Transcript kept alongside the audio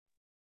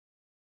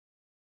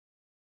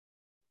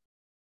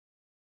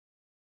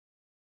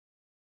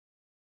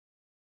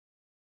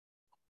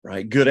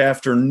Right. Good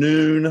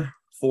afternoon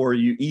for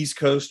you East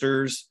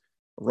Coasters,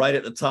 right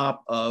at the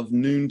top of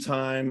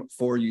noontime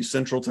for you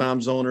Central Time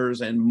Zoners,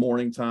 and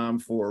morning time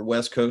for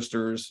West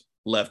Coasters,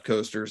 Left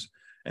Coasters,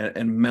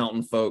 and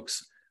Mountain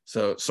folks.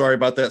 So sorry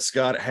about that,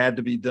 Scott. It had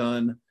to be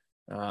done.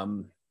 I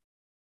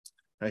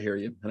hear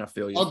you and I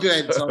feel you. All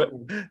good. All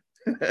good.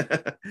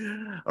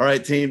 All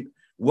right, team.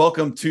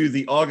 Welcome to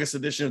the August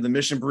edition of the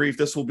Mission Brief.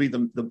 This will be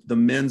the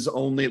men's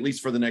only, at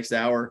least for the next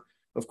hour.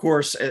 Of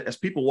course, as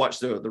people watch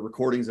the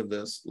recordings of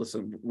this,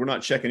 listen, we're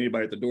not checking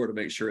anybody at the door to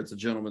make sure it's a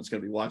gentleman that's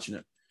going to be watching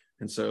it.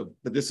 And so,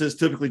 but this is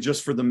typically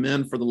just for the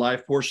men, for the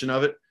live portion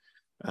of it.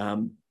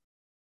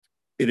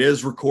 It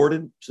is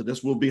recorded, so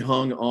this will be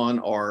hung on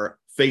our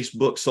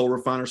Facebook Soul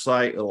Refiner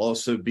site. It'll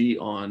also be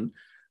on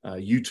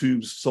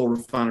YouTube's Soul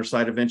Refiner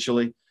site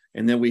eventually.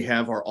 And then we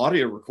have our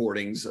audio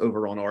recordings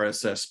over on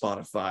RSS,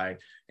 Spotify,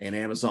 and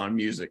Amazon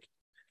Music.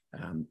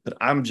 But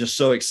I'm just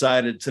so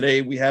excited.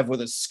 Today we have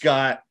with us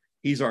Scott.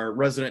 He's our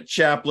resident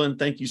chaplain.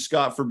 Thank you,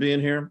 Scott, for being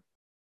here.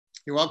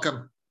 You're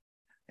welcome.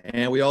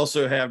 And we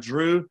also have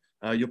Drew.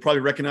 You'll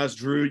probably recognize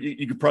Drew.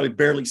 You could probably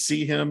barely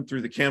see him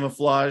through the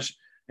camouflage.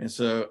 And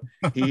so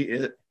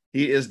he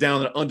is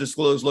down at an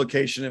undisclosed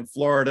location in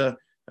Florida,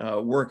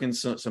 working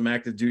some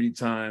active duty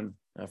time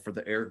for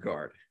the Air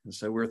Guard. And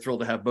so we're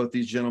thrilled to have both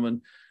these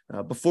gentlemen.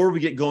 Before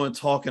we get going,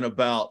 talking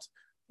about,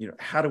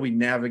 how do we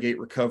navigate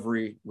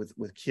recovery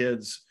with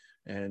kids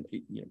and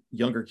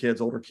younger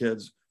kids, older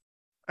kids,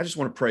 I just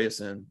want to pray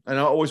us in. And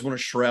I always want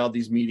to shroud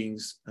these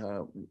meetings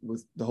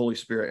with the Holy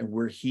Spirit and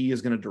where He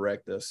is going to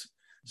direct us.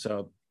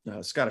 So,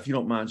 Scott, if you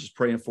don't mind, just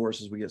praying for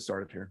us as we get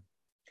started here.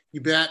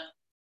 You bet.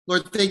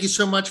 Lord, thank you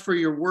so much for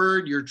your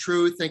word, your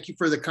truth. Thank you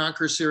for the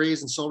Conquer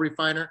series and Soul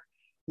Refiner.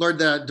 Lord,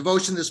 the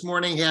devotion this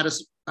morning had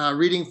us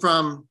reading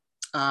from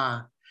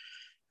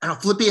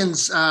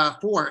Philippians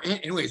 4.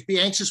 Anyways,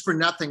 be anxious for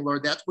nothing,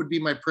 Lord. That would be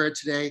my prayer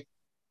today.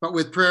 But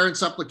with prayer and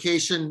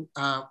supplication,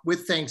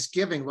 with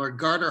thanksgiving, Lord,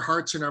 guard our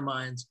hearts and our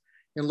minds.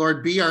 And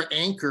Lord, be our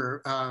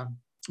anchor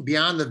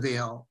beyond the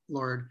veil,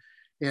 Lord,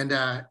 and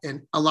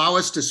allow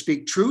us to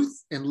speak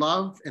truth and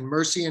love and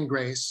mercy and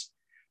grace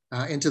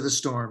into the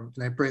storm.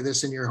 And I pray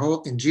this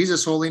in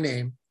Jesus' holy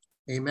name.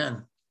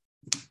 Amen.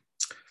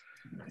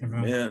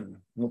 Amen.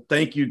 Well,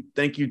 thank you,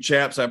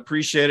 chaps. I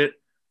appreciate it.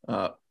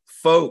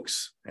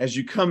 Folks, as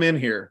you come in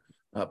here,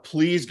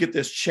 please get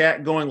this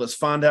chat going. Let's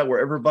find out where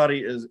everybody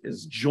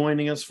is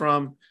joining us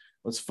from.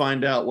 Let's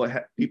find out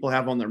what people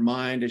have on their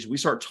mind. As we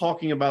start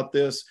talking about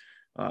this,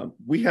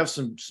 we have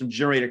some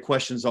generated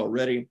questions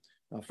already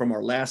from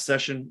our last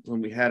session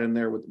when we had in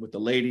there with the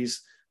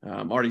ladies.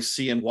 I'm already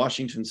seeing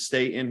Washington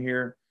State in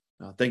here.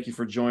 Thank you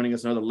for joining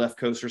us. Another Left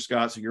Coaster,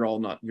 Scott. So you're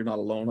not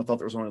alone. I thought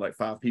there was only like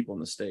 5 people in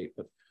the state,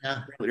 but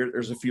yeah,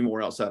 there's a few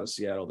more outside of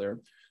Seattle there.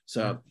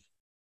 So,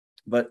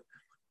 but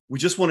we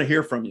just want to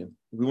hear from you.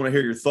 We want to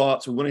hear your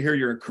thoughts. We want to hear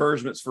your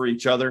encouragements for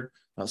each other.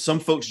 Some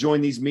folks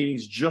join these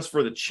meetings just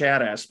for the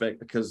chat aspect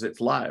because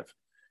it's live.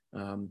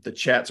 The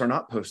chats are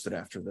not posted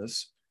after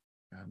this.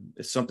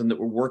 It's something that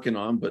we're working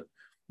on, but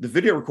the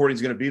video recording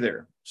is going to be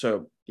there.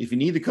 So if you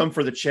need to come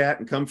for the chat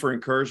and come for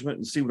encouragement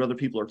and see what other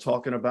people are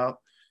talking about,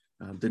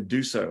 then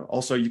do so.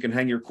 Also, you can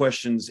hang your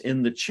questions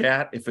in the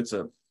chat. If it's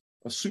a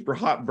super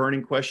hot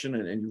burning question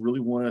and you really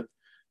want it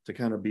to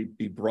kind of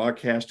be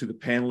broadcast to the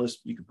panelists,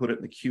 you can put it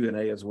in the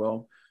Q&A as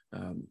well.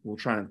 We'll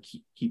try and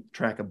keep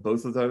track of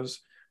both of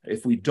those.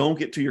 If we don't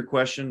get to your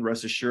question,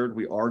 rest assured,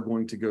 we are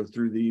going to go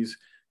through these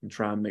and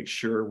try and make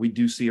sure we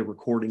do see a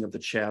recording of the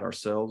chat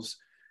ourselves,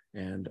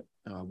 and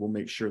we'll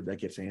make sure that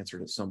gets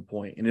answered at some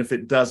point. And if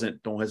it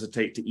doesn't, don't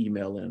hesitate to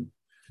email in.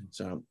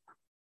 So,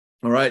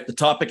 all right, the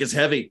topic is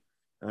heavy.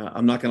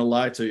 I'm not going to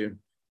lie to you.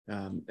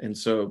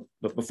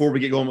 But before we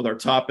get going with our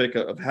topic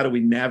of how do we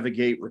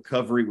navigate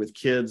recovery with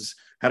kids,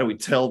 how do we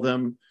tell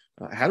them,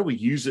 how do we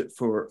use it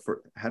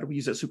how do we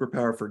use that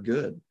superpower for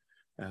good?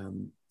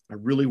 I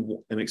really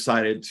am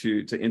excited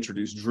to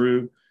introduce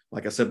Drew.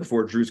 Like I said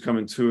before, Drew's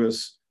coming to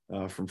us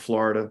from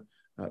Florida.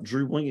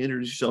 Drew, why don't you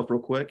introduce yourself real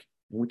quick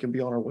and we can be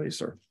on our way,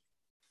 sir.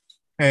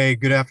 Hey,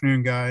 good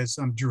afternoon, guys.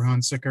 I'm Drew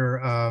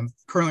Hunsicker.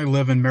 Currently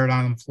live in Merritt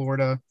Island,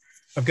 Florida.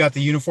 I've got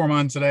the uniform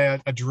on today.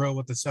 I drill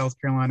with the South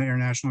Carolina Air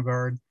National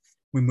Guard.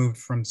 We moved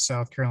from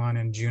South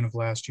Carolina in June of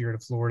last year to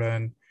Florida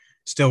and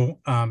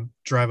still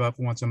drive up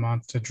once a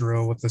month to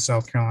drill with the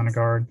South Carolina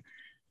Guard.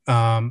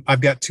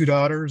 I've got 2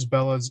 daughters.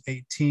 Bella's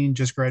 18,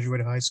 just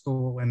graduated high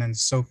school, and then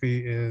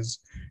Sophie is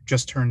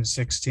just turned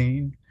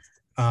 16.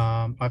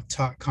 I've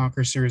taught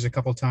Conquer series a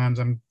couple times.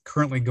 I'm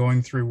currently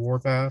going through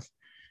Warpath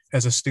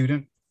as a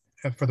student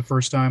for the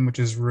first time, which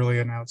is really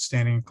an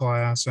outstanding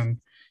class, and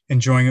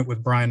enjoying it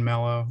with Brian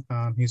Mello.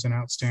 He's an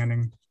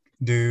outstanding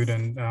dude,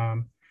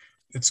 and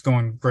it's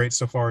going great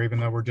so far, even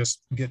though we're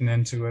just getting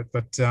into it.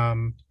 But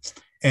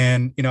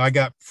I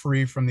got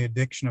free from the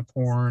addiction of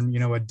porn,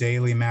 a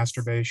daily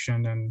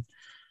masturbation and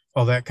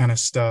all that kind of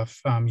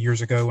stuff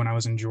years ago when I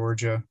was in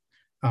Georgia,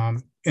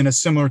 in a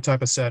similar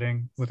type of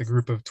setting with a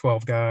group of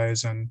 12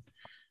 guys, and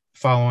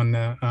following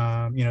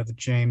the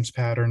James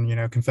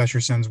pattern, confess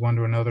your sins one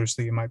to another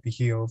so that you might be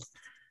healed.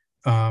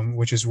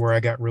 which is where I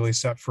got really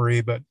set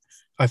free. But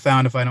I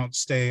found if I don't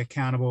stay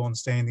accountable and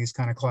stay in these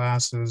kind of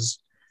classes,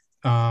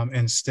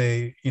 and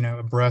stay,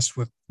 abreast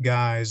with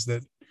guys,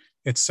 that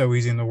it's so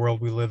easy in the world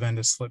we live in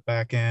to slip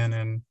back in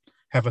and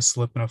have a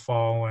slip and a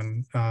fall,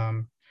 and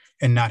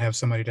not have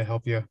somebody to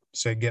help you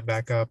say, get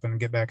back up and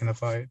get back in the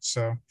fight.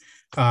 So,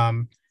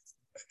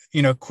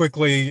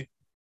 quickly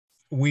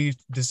we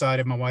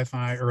decided, my wife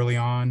and I, early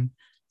on,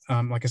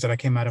 like I said, I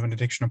came out of an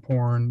addiction to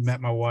porn, met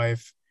my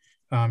wife.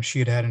 She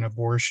had had an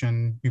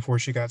abortion before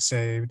she got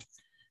saved.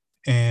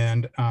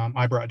 And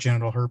I brought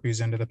genital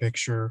herpes into the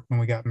picture when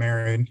we got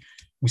married.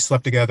 We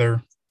slept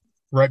together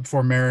right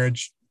before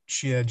marriage.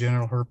 She had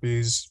genital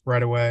herpes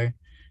right away.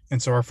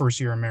 And so our first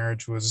year of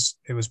marriage was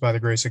by the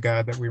grace of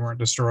God that we weren't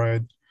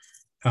destroyed.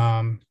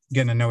 Getting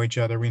to know each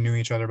other. We knew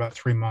each other about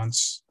 3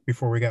 months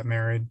before we got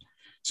married.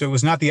 So it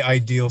was not the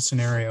ideal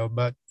scenario,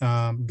 but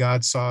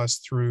God saw us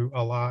through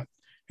a lot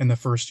in the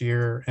first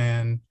year.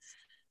 And,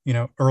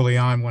 early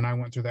on when I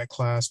went through that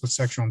class with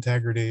sexual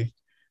integrity,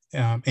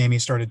 Amy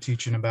started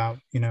teaching about,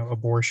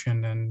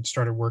 abortion, and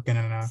started working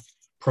in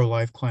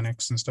pro-life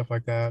clinics and stuff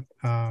like that.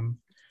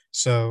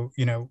 So,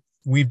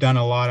 we've done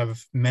a lot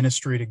of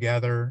ministry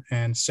together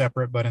and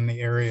separate, but in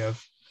the area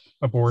of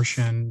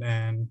abortion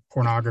and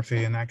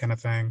pornography and that kind of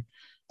thing.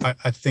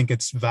 I think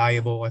it's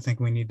valuable. I think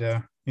we need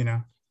to,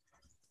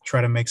 try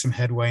to make some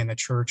headway in the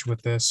church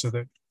with this so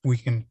that we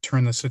can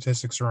turn the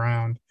statistics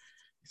around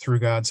through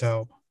God's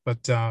help.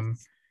 But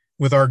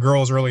with our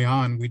girls early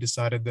on, we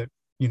decided that,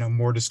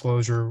 more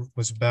disclosure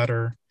was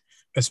better,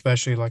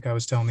 especially like I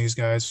was telling these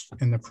guys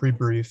in the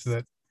pre-brief,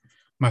 that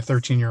my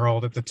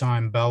 13-year-old at the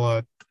time,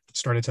 Bella,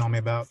 started telling me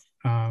about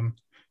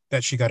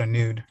that she got a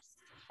nude,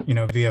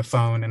 via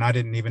phone. And I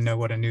didn't even know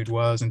what a nude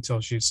was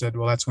until she said,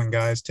 well, that's when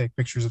guys take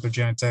pictures of their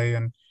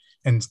genitalia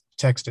and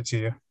text it to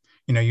you,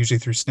 usually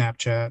through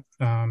Snapchat,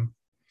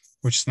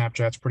 which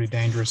Snapchat's a pretty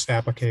dangerous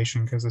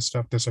application because this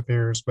stuff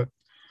disappears. But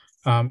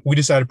we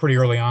decided pretty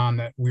early on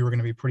that we were going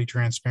to be pretty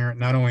transparent,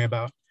 not only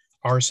about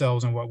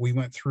ourselves and what we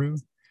went through,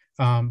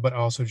 but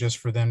also just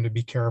for them to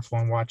be careful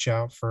and watch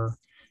out for,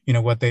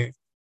 what they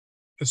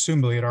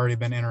assumably had already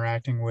been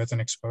interacting with and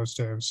exposed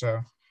to.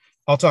 So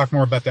I'll talk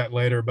more about that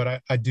later,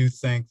 but I do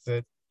think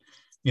that,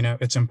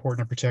 it's important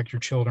to protect your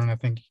children. I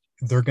think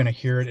they're going to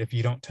hear it if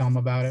you don't tell them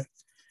about it.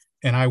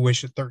 And I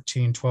wish at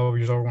 13, 12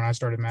 years old, when I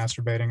started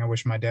masturbating, I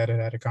wish my dad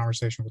had a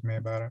conversation with me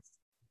about it.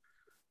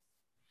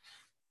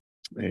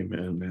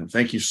 Amen, man.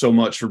 Thank you so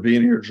much for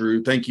being here,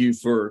 Drew. Thank you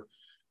for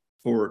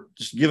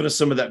just giving us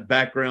some of that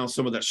background,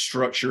 some of that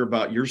structure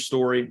about your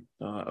story,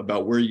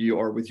 about where you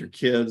are with your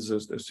kids,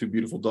 those two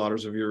beautiful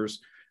daughters of yours.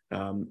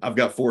 I've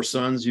got 4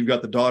 sons. You've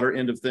got the daughter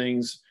end of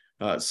things.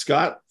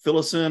 Scott, fill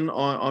us in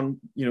on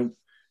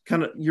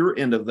kind of your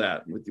end of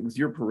that with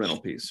your parental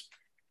piece.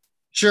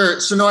 Sure.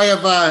 So now I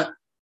have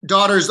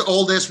daughters, the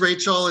oldest,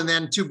 Rachel, and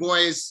then 2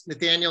 boys,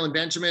 Nathaniel and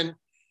Benjamin.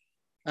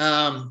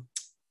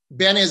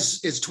 Ben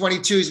is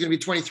 22. He's going to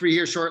be 23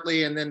 here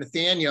shortly. And then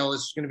Nathaniel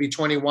is going to be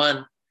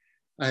 21,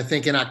 I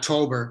think, in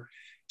October.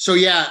 So,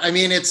 yeah, I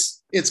mean,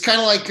 it's kind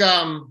of like,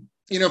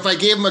 if I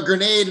gave him a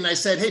grenade and I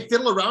said, hey,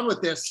 fiddle around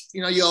with this,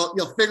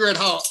 you'll figure out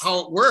how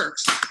it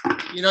works.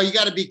 You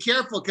got to be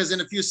careful because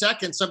in a few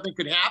seconds, something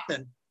could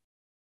happen.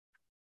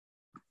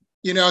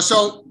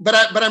 So, but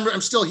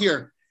I'm still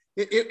here.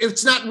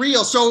 It's not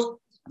real. So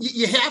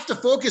you have to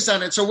focus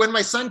on it. So when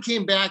my son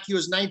came back, he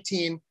was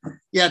 19.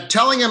 Yeah,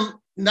 telling him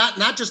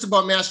not just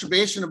about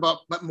masturbation, but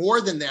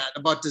more than that,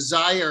 about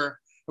desire,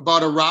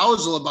 about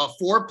arousal, about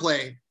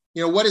foreplay.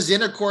 What is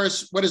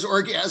intercourse, what is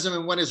orgasm,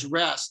 and what is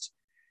rest?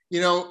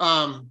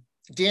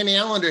 Dan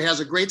Allender has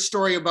a great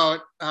story about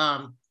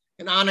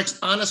an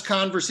honest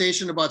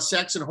conversation about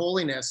sex and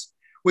holiness,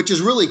 which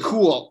is really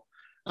cool.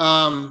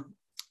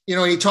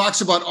 He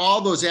talks about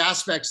all those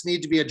aspects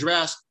need to be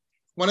addressed.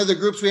 One of the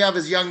groups we have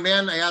is young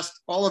men. I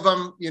asked all of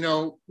them,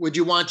 would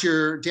you want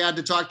your dad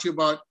to talk to you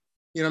about,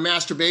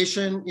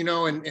 masturbation,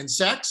 and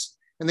sex?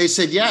 And they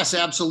said, yes,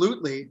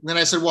 absolutely. And then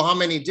I said, well, how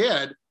many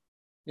did?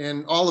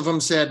 And all of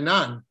them said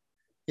none.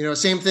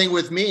 Same thing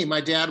with me.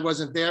 My dad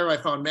wasn't there. I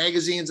found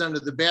magazines under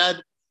the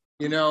bed,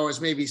 I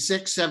was maybe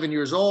 6, 7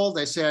 years old.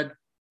 I said,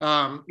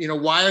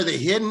 why are they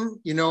hidden?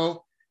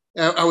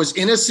 I was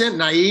innocent,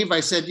 naive. I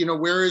said,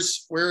 where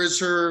is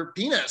her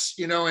penis?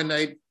 And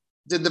I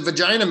did the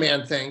vagina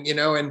man thing, and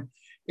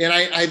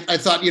I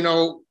thought,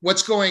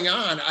 what's going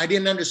on? I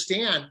didn't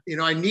understand.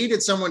 I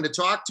needed someone to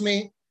talk to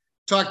me,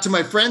 talk to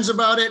my friends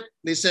about it.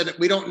 They said,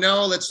 we don't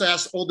know. Let's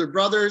ask older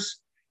brothers,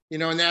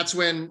 and that's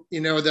when,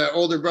 the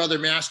older brother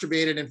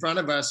masturbated in front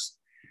of us.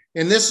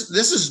 And this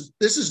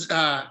is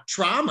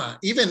trauma.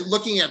 Even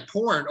looking at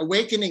porn,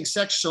 awakening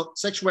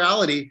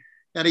sexuality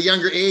at a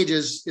younger age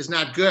is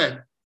not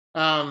good.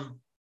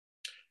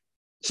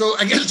 So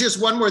I guess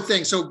just one more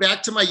thing. So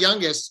back to my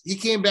youngest, he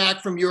came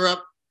back from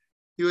Europe.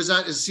 He was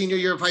on his senior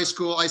year of high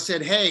school. I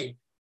said, hey,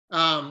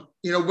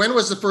 when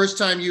was the first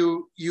time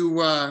you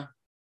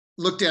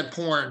looked at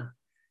porn?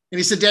 And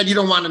he said, Dad, you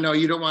don't want to know.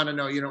 You don't want to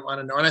know. You don't want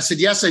to know. And I said,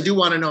 yes, I do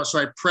want to know. So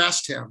I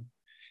pressed him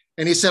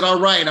and he said, all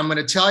right, I'm going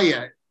to tell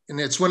you. And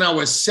it's when I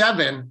was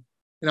 7,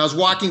 And I was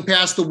walking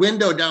past the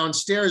window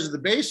downstairs of the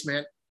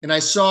basement, and I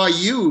saw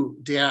you,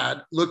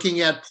 Dad,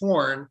 looking at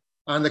porn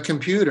on the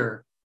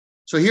computer.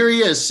 So here he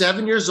is,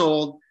 7 years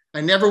old.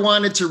 I never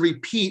wanted to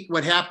repeat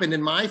what happened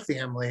in my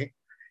family,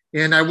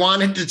 and I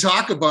wanted to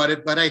talk about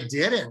it, but I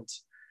didn't.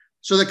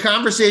 So the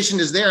conversation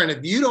is there. And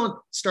if you don't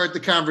start the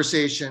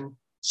conversation,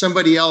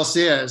 somebody else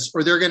is,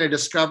 or they're going to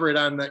discover it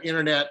on the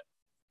internet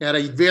at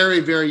a very,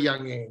 very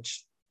young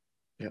age.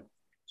 Yep.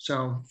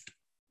 So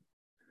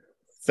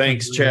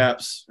thanks,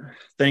 chaps.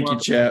 Thank you,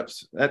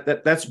 chaps.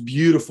 That's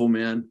beautiful,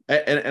 man.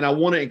 And I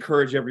want to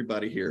encourage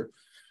everybody here.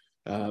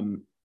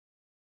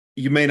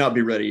 You may not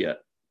be ready yet.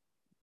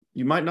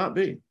 You might not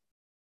be.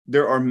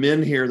 There are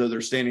men here that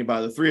are standing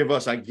by. The three of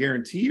us, I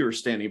guarantee you, are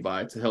standing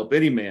by to help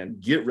any man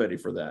get ready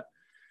for that.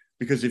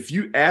 Because if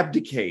you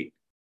abdicate,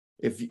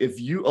 if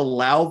you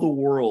allow the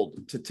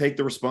world to take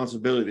the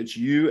responsibility that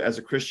you as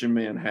a Christian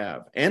man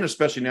have, and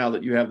especially now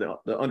that you have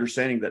the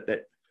understanding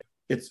that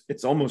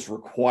it's almost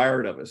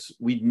required of us,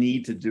 we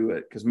need to do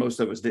it because most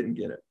of us didn't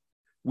get it.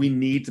 We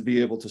need to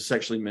be able to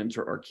sexually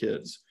mentor our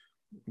kids.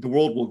 The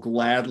world will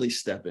gladly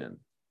step in,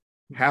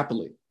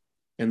 happily,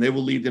 and they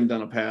will lead them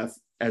down a path,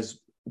 as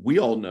we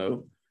all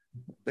know,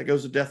 that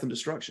goes to death and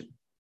destruction.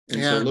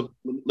 And so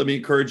let me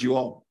encourage you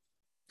all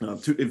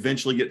to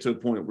eventually get to a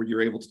point where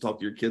you're able to talk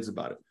to your kids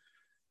about it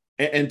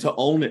and to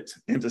own it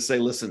and to say,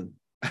 listen,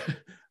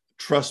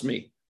 trust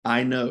me,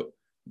 I know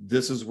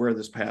this is where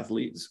this path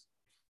leads,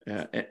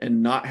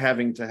 and not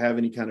having to have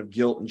any kind of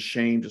guilt and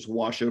shame just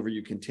wash over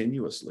you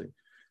continuously.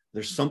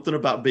 There's something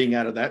about being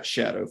out of that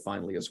shadow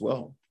finally as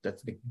well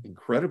that's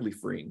incredibly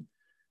freeing.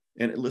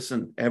 And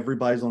listen,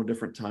 everybody's on a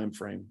different time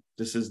frame.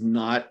 This is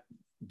not,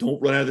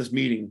 don't run out of this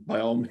meeting by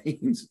all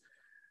means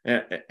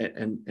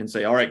and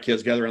say, all right,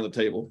 kids, gather around the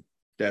table.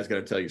 Dad's got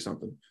to tell you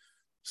something.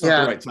 It's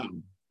not the right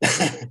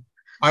time.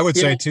 I would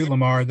say too,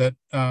 Lamar, that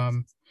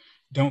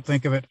don't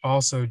think of it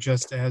also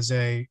just as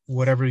a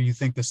whatever you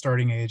think the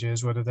starting age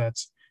is, whether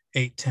that's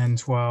 8, 10,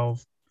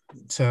 12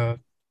 to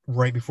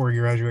right before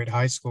you graduate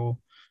high school.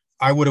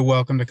 I would have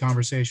welcomed a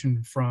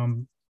conversation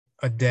from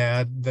a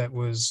dad that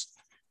was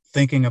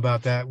thinking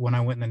about that when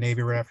I went in the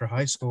Navy right after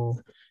high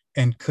school,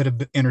 and could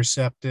have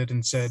intercepted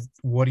and said,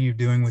 what are you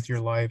doing with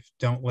your life?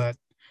 Don't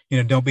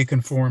be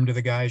conformed to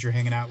the guys you're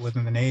hanging out with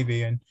in the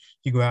Navy and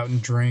you go out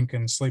and drink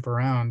and sleep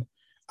around.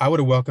 I would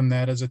have welcomed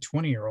that as a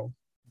 20-year-old.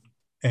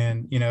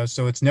 And,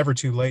 so it's never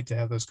too late to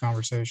have those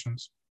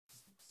conversations.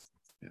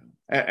 Yeah,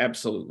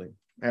 absolutely.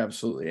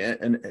 Absolutely.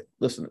 And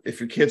listen, if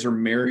your kids are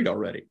married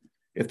already,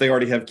 if they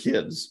already have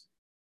kids,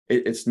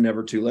 it's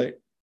never too late.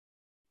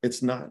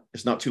 It's not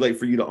too late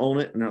for you to own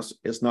it. And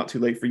it's not too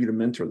late for you to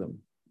mentor them.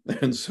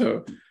 And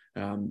so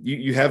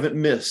you haven't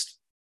missed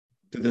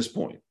to this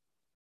point.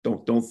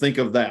 Don't think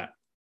of that.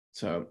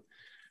 So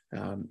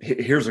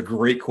here's a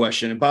great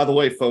question. And by the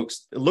way,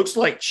 folks, it looks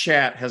like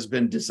chat has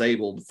been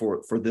disabled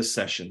for this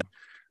session.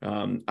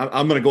 I'm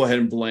going to go ahead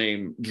and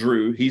blame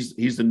Drew. He's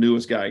the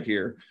newest guy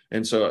here.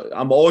 And so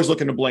I'm always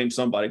looking to blame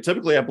somebody.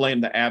 Typically, I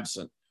blame the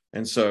absent.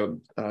 And so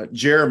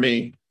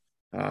Jeremy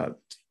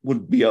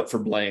would be up for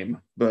blame.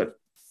 But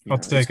I'll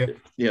take it.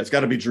 Yeah, it's got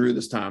to be Drew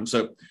this time.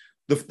 So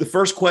the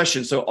first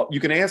question. So you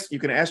can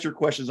ask your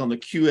questions on the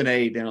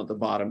Q&A down at the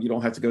bottom. You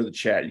don't have to go to the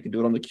chat. You can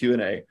do it on the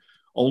Q&A.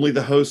 Only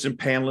the hosts and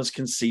panelists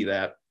can see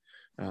that.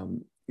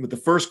 But the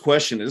first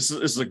question, this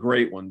is a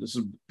great one. This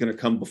is going to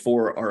come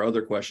before our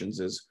other questions,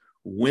 is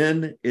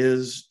when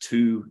is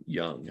too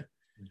young?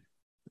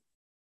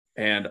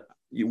 And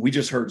we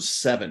just heard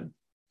 7.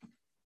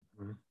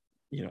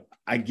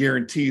 I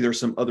guarantee there's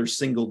some other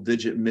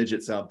single-digit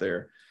midgets out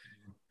there.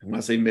 And when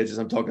I say midgets,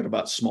 I'm talking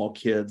about small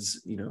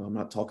kids. I'm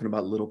not talking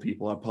about little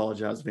people. I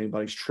apologize if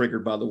anybody's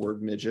triggered by the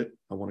word midget.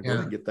 I want to go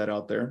ahead and get that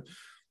out there.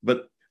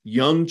 But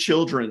young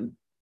children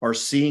are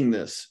seeing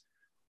this.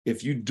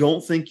 If you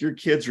don't think your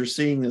kids are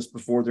seeing this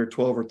before they're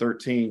 12 or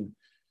 13,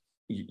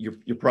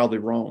 you're probably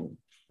wrong.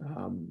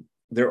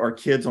 There are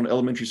kids on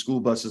elementary school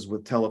buses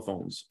with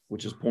telephones,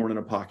 which is porn in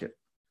a pocket.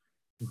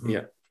 Mm-hmm.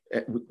 Yeah.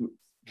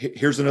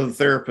 Here's another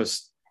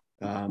therapist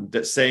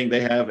that's saying they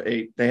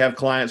have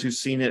clients who've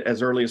seen it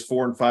as early as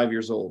 4 and 5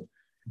 years old.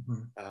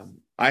 Mm-hmm.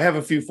 I have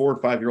a few 4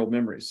 and 5 year old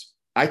memories.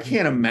 I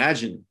can't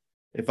imagine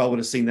if I would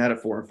have seen that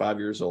at 4 and 5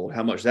 years old,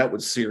 how much that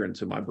would sear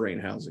into my brain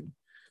housing.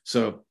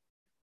 So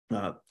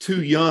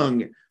too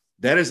young,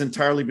 that is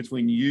entirely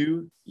between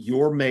you,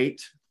 your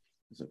mate.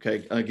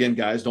 Okay. Again,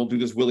 guys, don't do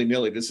this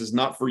willy-nilly. This is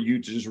not for you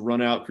to just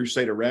run out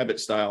Crusader Rabbit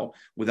style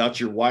without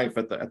your wife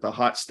at the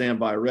hot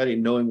standby ready,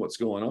 knowing what's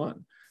going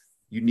on.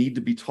 You need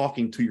to be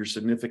talking to your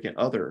significant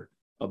other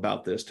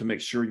about this to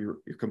make sure you're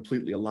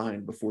completely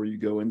aligned before you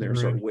go in there and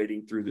start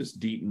wading through this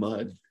deep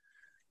mud.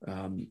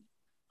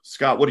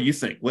 Scott, what do you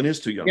think? When is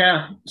too young?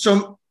 Yeah.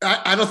 So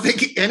I don't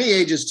think any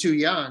age is too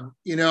young.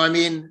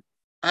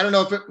 I don't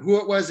know who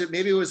it was.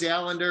 Maybe it was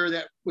Allender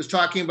that was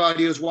talking about,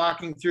 he was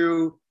walking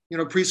through,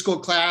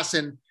 preschool class,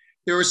 and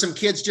there were some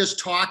kids just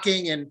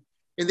talking, and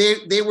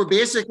they were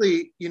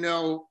basically,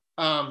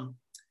 not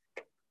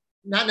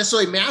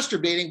necessarily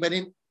masturbating, but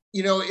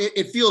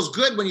it feels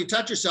good when you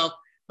touch yourself.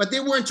 but they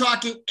weren't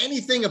talking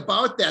anything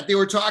about that. They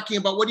were talking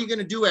about, what are you going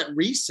to do at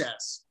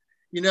recess?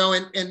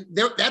 And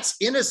that's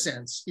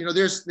innocence.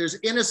 There's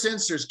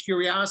innocence, there's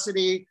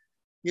curiosity,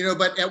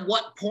 but at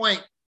what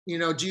point,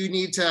 do you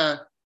need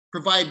to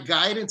provide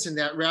guidance in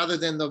that rather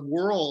than the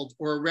world,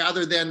 or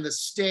rather than the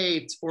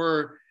state,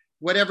 or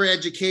whatever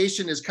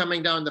education is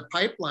coming down the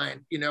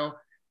pipeline,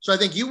 So I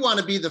think you want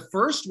to be the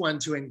first one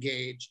to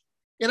engage.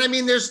 And I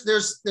mean,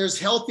 there's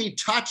healthy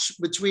touch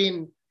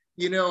between,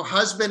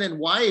 husband and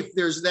wife.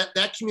 There's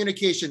that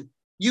communication.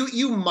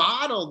 You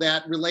model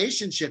that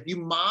relationship. You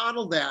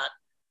model that,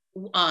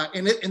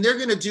 and they're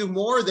going to do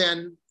more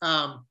than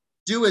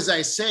do as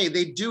I say.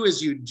 They do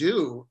as you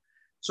do.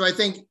 So I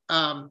think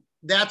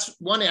that's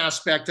one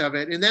aspect of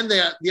it. And then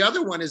the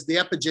other one is the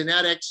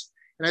epigenetics.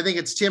 And I think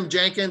it's Tim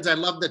Jenkins. I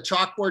love the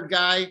chalkboard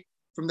guy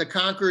from the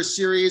Conqueror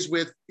series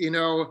with,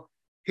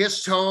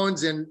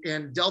 histones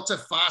and delta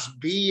phos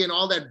B and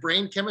all that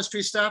brain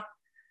chemistry stuff.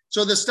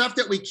 So the stuff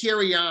that we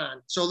carry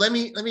on. So let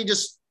me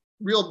just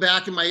reel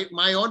back in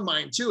my own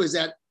mind too, is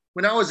that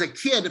when I was a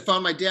kid, I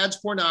found my dad's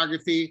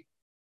pornography,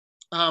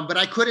 but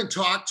I couldn't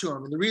talk to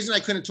him. And the reason I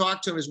couldn't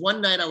talk to him is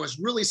one night I was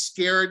really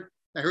scared.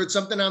 I heard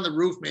something on the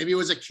roof. Maybe it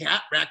was a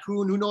cat,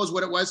 raccoon, who knows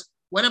what it was.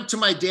 Went up to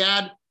my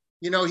dad.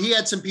 He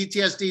had some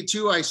PTSD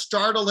too. I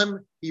startled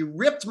him. He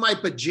ripped my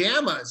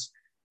pajamas.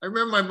 I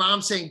remember my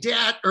mom saying,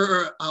 Dad,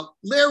 or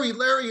Larry,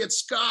 it's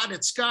Scott,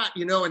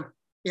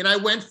 and I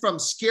went from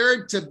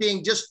scared to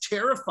being just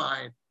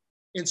terrified.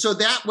 And so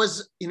that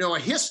was, a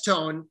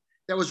histone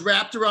that was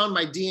wrapped around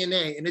my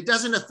DNA, and it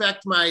doesn't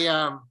affect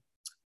my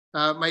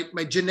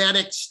my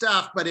genetic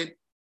stuff, but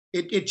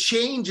it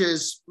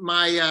changes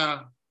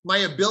my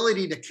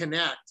ability to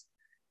connect.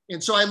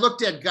 And so I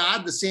looked at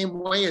God the same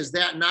way as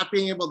that, not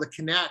being able to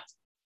connect.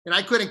 And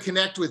I couldn't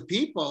connect with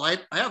people. I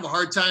have a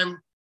hard time,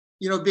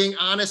 being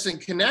honest and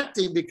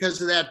connecting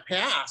because of that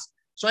past.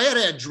 So I had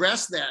to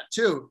address that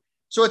too.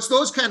 So it's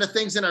those kind of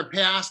things in our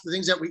past, the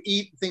things that we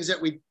eat, the things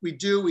that we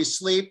do, we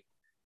sleep,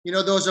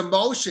 those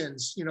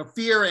emotions,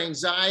 fear,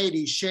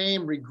 anxiety,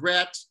 shame,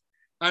 regret.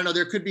 I don't know,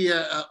 there could be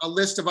a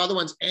list of other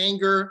ones,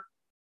 anger,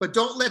 but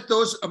don't let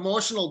those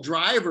emotional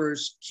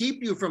drivers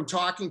keep you from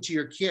talking to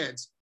your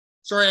kids.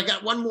 Sorry, I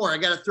got one more. I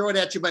got to throw it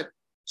at you. But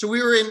so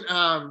we were in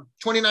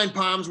 29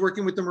 Palms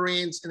working with the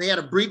Marines, and they had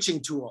a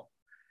breaching tool.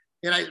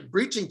 So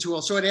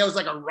it was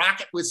like a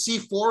rocket with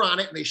C4 on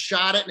it, and they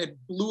shot it, and it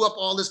blew up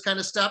all this kind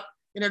of stuff.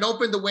 And it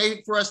opened the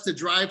way for us to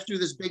drive through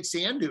this big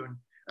sand dune.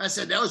 I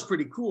said, that was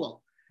pretty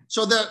cool.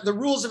 So the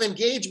rules of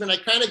engagement, I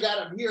kind of got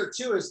them here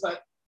too, is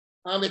that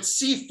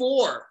it's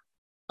C4.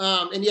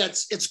 And yet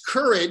it's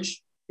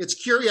courage, it's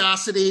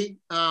curiosity,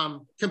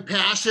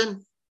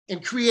 compassion,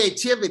 and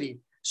creativity.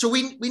 So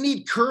we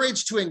need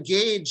courage to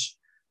engage,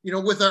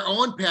 with our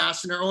own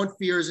past and our own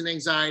fears and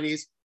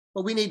anxieties,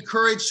 but we need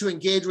courage to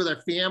engage with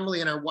our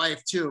family and our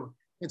wife too.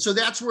 And so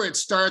that's where it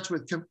starts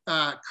with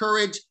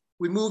courage.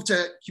 We move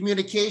to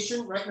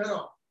communication, right?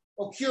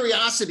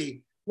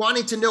 Curiosity,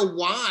 wanting to know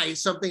why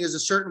something is a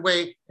certain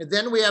way. And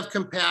then we have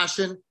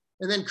compassion,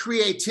 and then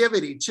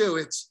creativity too.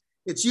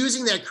 It's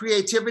using that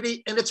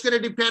creativity, and it's going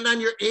to depend on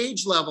your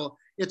age level.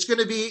 It's going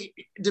to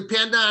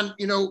depend on,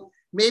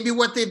 maybe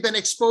what they've been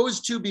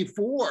exposed to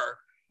before,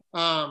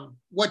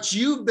 what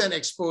you've been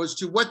exposed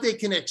to, what they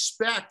can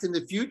expect in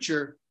the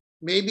future.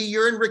 Maybe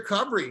you're in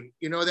recovery,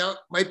 that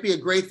might be a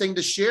great thing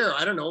to share.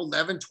 I don't know,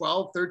 11,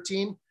 12,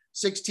 13,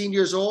 16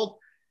 years old.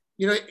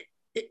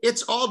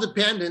 It's all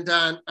dependent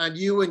on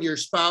you and your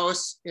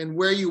spouse and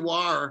where you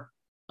are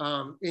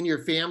in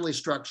your family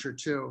structure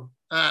too.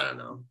 I don't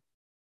know.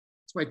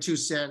 It's my 2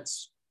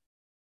 cents.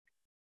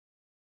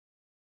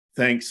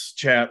 Thanks,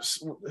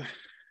 chaps.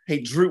 Hey,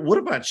 Drew, what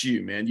about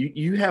you, man?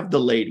 You have the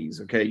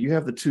ladies, okay? You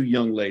have the 2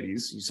 young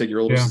ladies. You said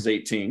your oldest is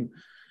 18.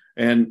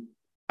 And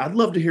I'd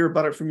love to hear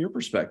about it from your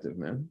perspective,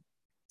 man.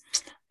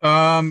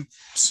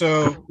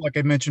 So like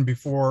I mentioned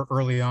before,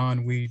 early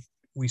on, we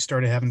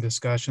started having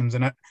discussions.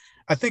 And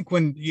I think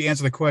when you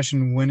answer the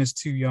question, when is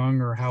too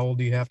young or how old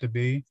do you have to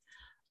be?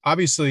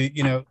 Obviously,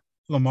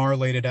 Lamar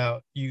laid it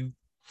out. You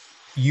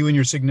and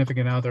your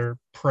significant other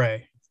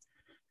pray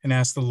and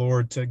ask the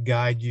Lord to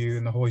guide you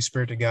and the Holy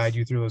Spirit to guide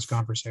you through those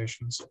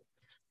conversations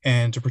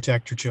and to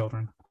protect your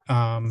children.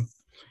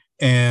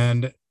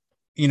 And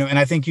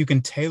I think you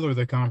can tailor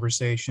the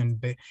conversation.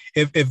 But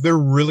if they're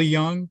really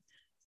young,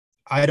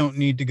 I don't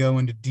need to go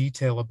into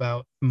detail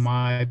about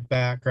my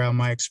background,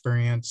 my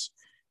experience.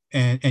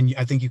 And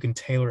I think you can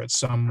tailor it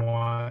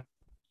somewhat,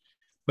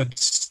 but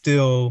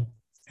still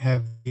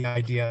have the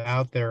idea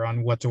out there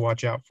on what to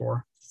watch out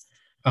for.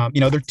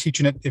 They're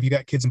teaching it. If you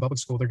got kids in public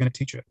school, they're going to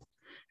teach it.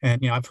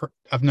 And,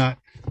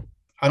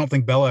 I don't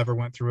think Bella ever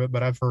went through it,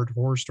 but I've heard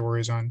horror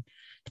stories on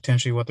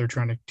potentially what they're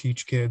trying to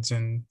teach kids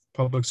in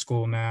public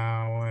school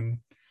now. And,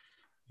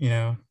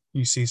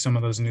 you see some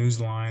of those news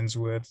lines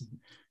with,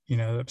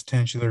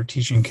 potentially they're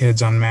teaching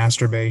kids on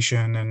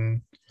masturbation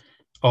and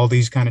all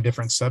these kind of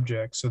different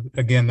subjects. So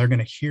again, they're going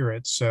to hear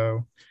it.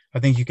 So I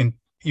think you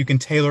can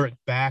tailor it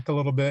back a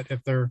little bit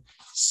if they're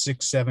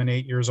 6, 7,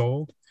 8 years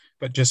old,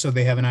 but just so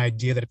they have an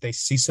idea that if they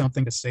see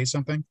something, to say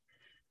something.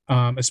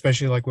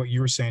 especially like what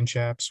you were saying,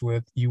 chaps,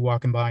 with you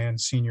walking by and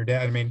seeing your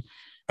dad. I mean,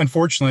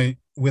 unfortunately,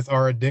 with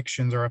our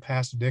addictions or our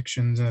past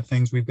addictions and the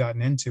things we've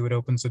gotten into, it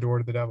opens the door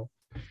to the devil.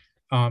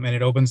 And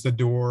it opens the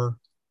door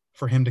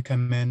for him to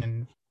come in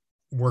and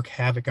work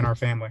havoc in our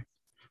family,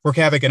 work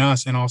havoc in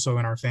us and also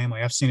in our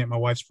family. I've seen it. My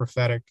wife's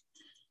prophetic,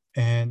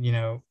 and,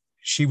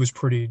 she was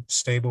pretty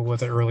stable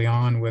with it early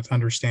on, with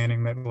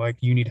understanding that, like,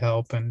 you need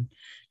help and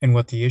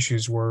what the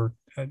issues were.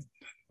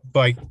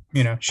 Like,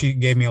 she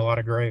gave me a lot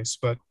of grace,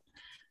 but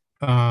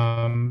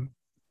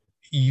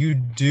you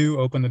do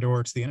open the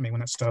door to the enemy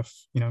when that stuff,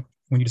 when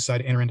you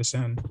decide to enter into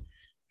sin.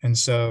 And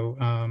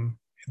so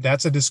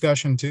that's a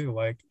discussion too.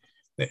 Like,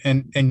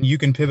 and you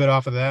can pivot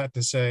off of that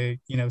to say,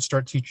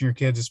 start teaching your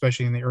kids,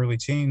 especially in the early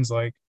teens,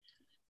 like,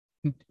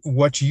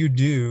 what you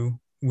do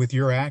with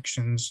your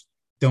actions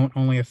don't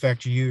only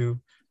affect you,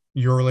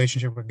 your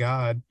relationship with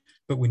God,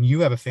 but when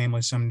you have a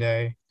family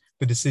someday,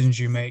 the decisions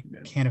you make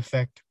can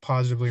affect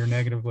positively or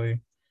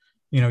negatively,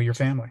 your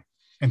family,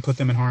 and put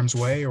them in harm's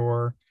way,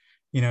 or,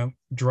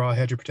 draw a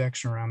hedge of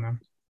protection around them.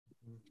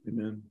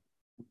 Amen.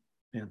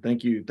 Yeah,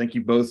 thank you. Thank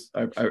you both.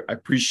 I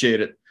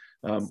appreciate it.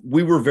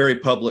 We were very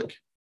public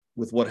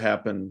with what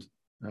happened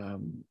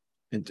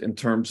in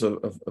terms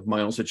of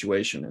my own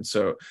situation. And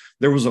so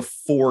there was a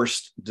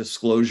forced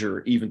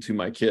disclosure even to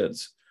my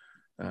kids,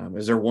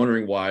 as they're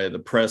wondering why the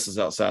press is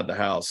outside the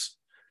house.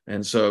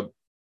 And so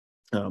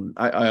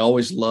I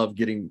always love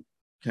getting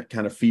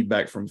kind of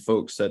feedback from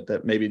folks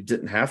that maybe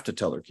didn't have to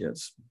tell their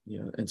kids,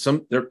 and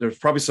there's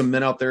probably some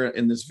men out there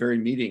in this very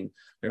meeting,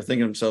 they're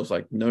thinking to themselves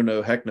like,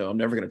 no, heck no, I'm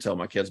never going to tell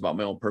my kids about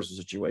my own personal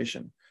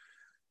situation.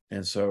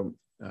 And so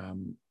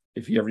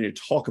if you ever need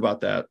to talk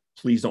about that,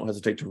 please don't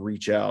hesitate to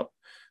reach out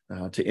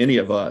to any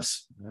of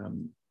us,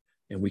 and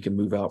we can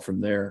move out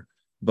from there.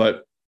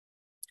 But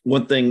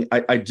one thing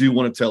I do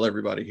want to tell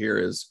everybody here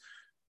is,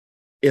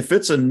 if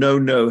it's a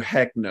no,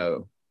 heck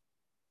no,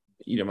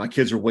 my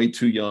kids are way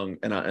too young,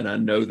 and I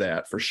know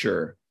that for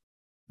sure.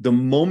 The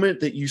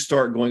moment that you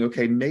start going,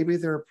 okay, maybe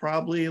they're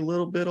probably a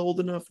little bit old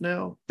enough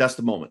now, that's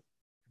the moment.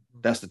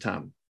 That's the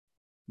time.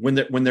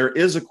 When there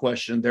is a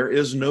question, there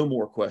is no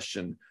more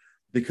question,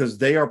 because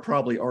they are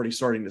probably already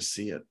starting to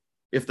see it,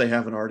 if they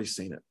haven't already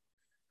seen it.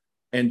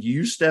 And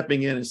you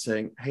stepping in and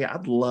saying, hey,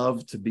 I'd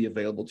love to be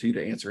available to you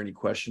to answer any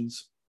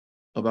questions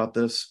about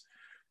this.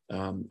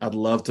 I'd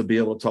love to be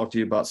able to talk to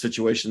you about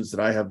situations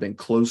that I have been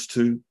close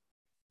to.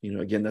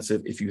 Again, that's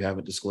if you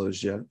haven't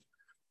disclosed yet.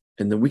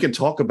 And then we can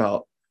talk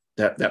about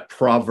that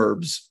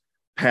Proverbs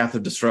path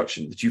of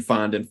destruction that you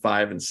find in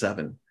 5 and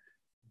 7.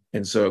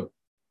 And so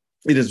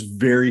it is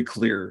very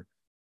clear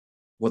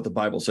what the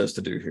Bible says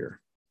to do here.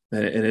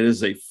 And it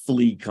is a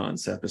flee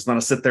concept. It's not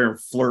a sit there and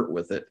flirt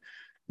with it.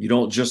 You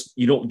don't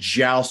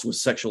joust with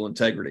sexual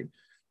integrity.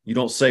 You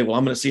don't say, well,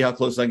 I'm going to see how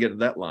close I get to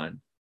that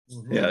line.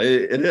 Mm-hmm. Yeah,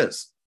 it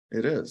is.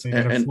 It is.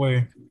 And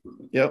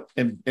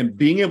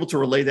being able to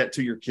relay that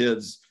to your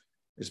kids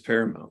is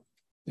paramount,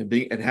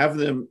 and have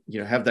them,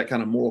 have that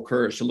kind of moral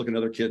courage to look at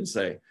another kid and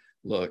say,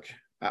 look,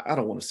 I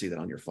don't want to see that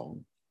on your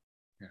phone.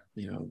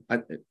 Yeah.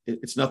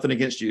 It's nothing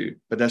against you,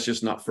 but that's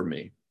just not for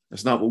me.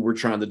 That's not what we're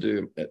trying to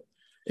do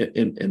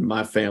in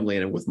my family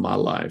and with my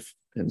life.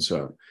 And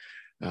so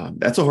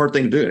that's a hard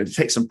thing to do. And it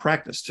takes some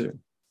practice too.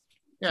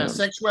 Yeah.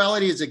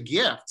 Sexuality is a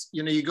gift.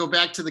 You go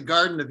back to the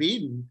Garden of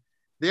Eden,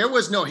 there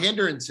was no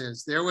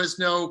hindrances. There was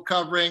no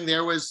covering.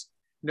 There was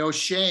no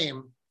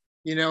shame.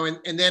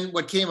 And then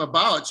what came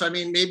about. So,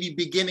 maybe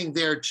beginning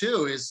there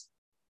too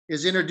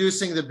is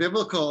introducing the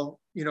biblical,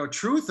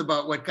 truth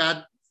about what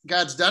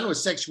God's done with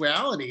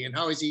sexuality, and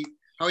how he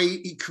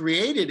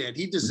created it.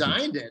 He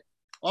designed it,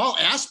 all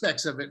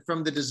aspects of it,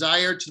 from the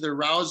desire to the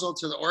arousal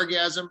to the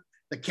orgasm,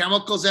 the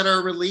chemicals that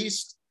are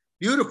released.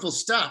 Beautiful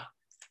stuff.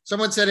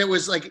 Someone said it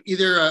was like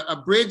either a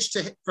bridge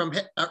from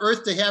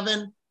earth to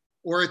heaven,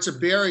 or it's a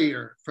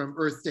barrier from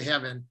earth to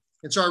heaven.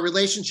 And so our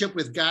relationship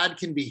with God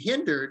can be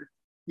hindered,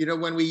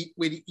 when we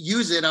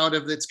use it out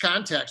of its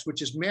context,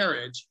 which is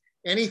marriage.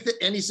 Any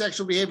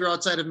sexual behavior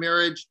outside of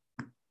marriage,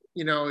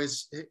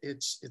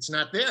 it's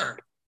not there.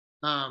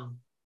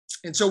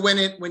 And so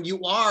when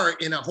you are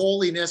in a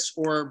holiness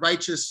or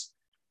righteous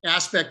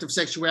aspect of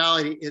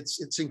sexuality,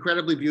 it's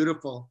incredibly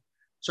beautiful.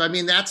 So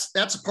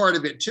that's a part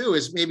of it too,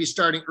 is maybe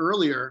starting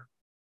earlier,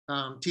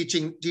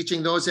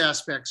 teaching those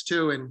aspects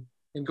too,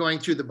 and going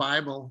through the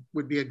Bible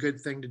would be a good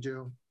thing to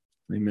do.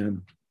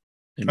 Amen.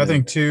 I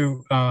think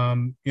too,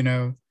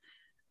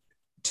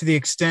 to the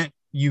extent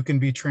you can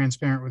be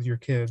transparent with your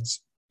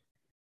kids,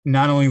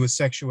 not only with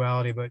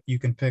sexuality, but you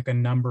can pick a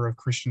number of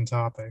Christian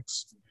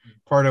topics.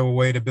 Part of a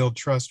way to build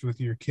trust with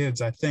your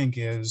kids, I think,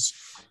 is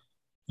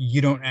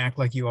you don't act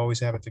like you always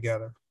have it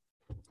together.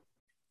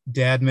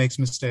 Dad makes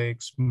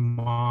mistakes.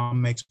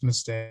 Mom makes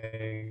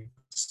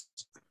mistakes,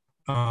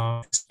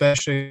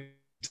 especially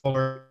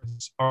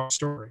towards our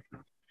story.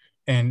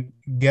 And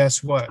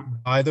guess what?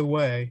 By the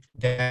way,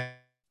 Dad,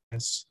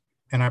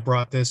 and I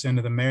brought this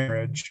into the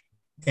marriage,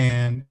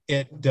 and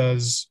it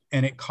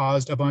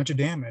caused a bunch of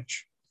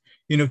damage.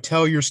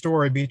 Tell your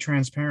story, be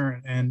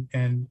transparent,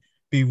 and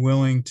be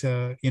willing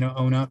to,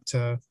 own up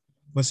to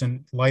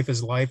listen, life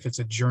is life. It's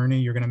a journey.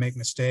 You're going to make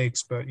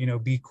mistakes, but,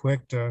 be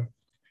quick to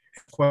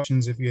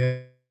questions if you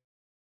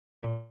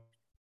have.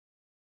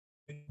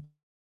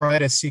 Try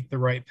to seek the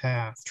right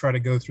path. Try to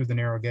go through the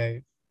narrow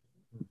gate.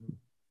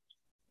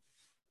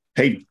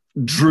 Hey,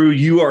 Drew,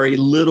 you are a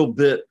little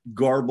bit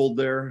garbled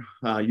there.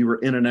 You were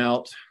in and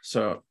out.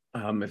 So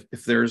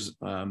if there's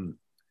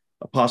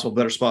a possible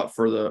better spot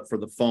for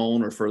the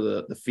phone or for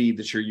the feed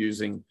that you're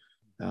using,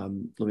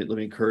 let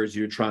me encourage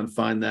you to try and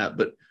find that.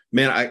 But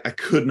man, I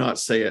could not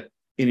say it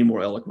any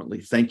more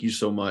eloquently. Thank you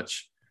so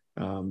much.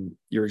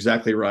 You're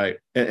exactly right.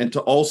 And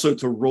to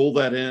roll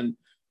that in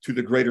to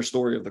the greater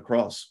story of the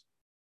cross.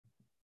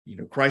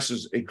 Christ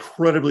is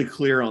incredibly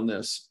clear on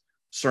this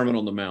Sermon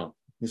on the Mount.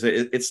 He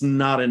said it's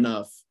not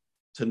enough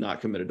to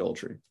not commit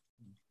adultery.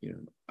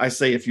 I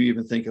say if you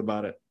even think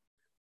about it,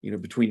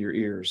 between your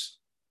ears,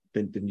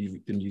 then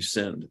you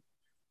sinned.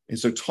 And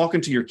so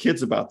talking to your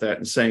kids about that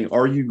and saying,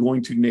 are you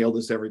going to nail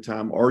this every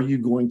time? Are you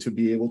going to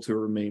be able to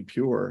remain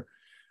pure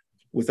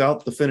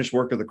without the finished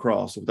work of the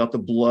cross, without the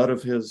blood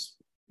of his,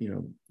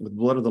 the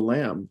blood of the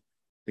Lamb?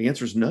 The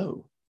answer is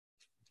no.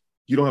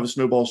 You don't have a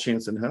snowball's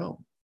chance in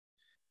hell.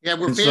 Yeah,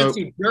 we're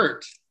fancy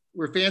dirt.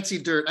 We're fancy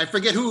dirt. I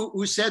forget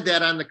who said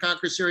that on the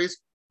Conquer series,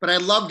 but I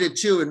loved it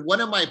too. And what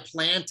am I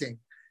planting?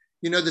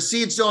 The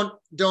seeds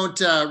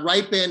don't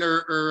ripen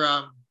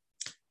or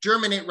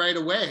germinate right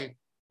away,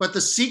 but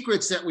the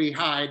secrets that we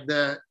hide,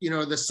 the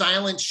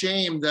silent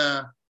shame,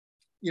 the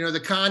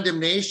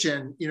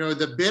condemnation,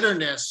 the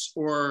bitterness,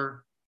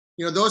 or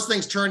those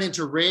things turn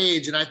into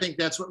rage. And I think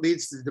that's what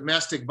leads to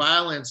domestic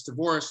violence,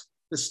 divorce,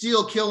 the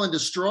steal, kill, and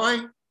destroy.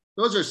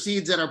 Those are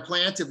seeds that are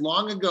planted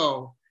long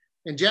ago.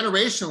 And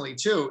generationally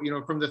too,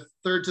 from the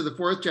third to the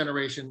fourth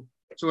generation.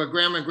 So what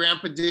grandma and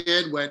grandpa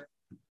did, what,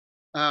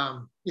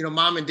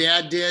 mom and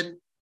dad did,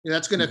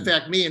 that's going to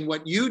affect me. And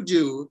what you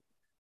do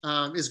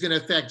is going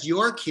to affect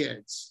your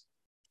kids.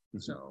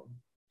 So.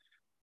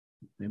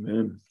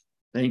 Amen.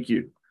 Thank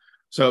you.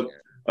 So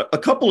a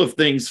couple of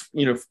things,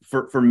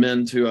 for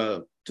men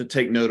to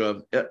take note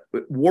of.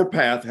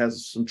 Warpath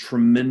has some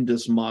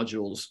tremendous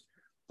modules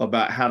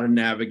about how to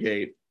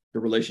navigate the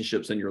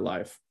relationships in your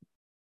life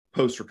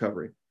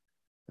post-recovery.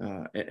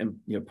 And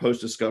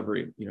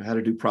post-discovery, how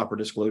to do proper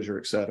disclosure,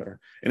 et cetera.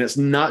 And it's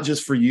not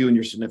just for you and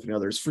your significant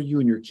other, it's for you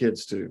and your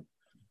kids too.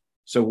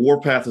 So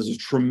Warpath is a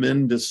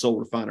tremendous soul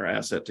refiner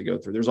asset to go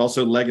through. There's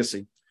also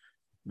Legacy.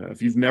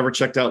 If you've never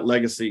checked out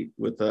Legacy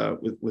with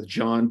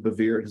John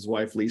Bevere and his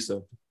wife,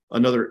 Lisa,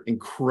 another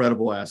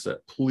incredible asset.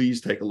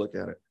 Please take a look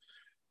at it.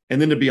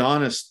 And then, to be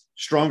honest,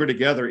 Stronger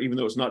Together, even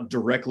though it's not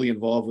directly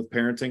involved with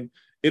parenting,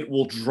 it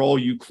will draw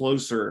you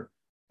closer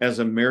as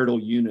a marital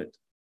unit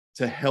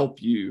to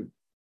help you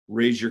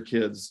raise your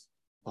kids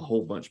a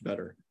whole bunch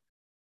better.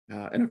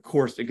 And of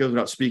course, it goes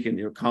without speaking,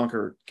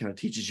 Conquer kind of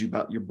teaches you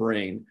about your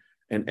brain.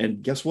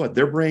 And guess what?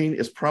 Their brain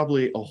is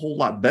probably a whole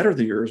lot better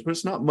than yours, but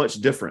it's not much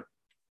different.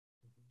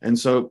 And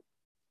so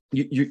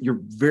you're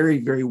very,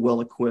 very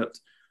well equipped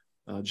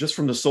just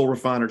from the Soul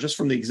Refiner, just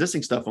from the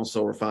existing stuff on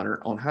Soul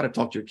Refiner, on how to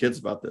talk to your kids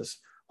about this.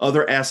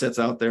 Other assets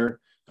out there,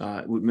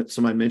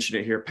 somebody mentioned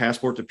it here,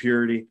 Passport to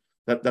Purity.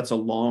 That's a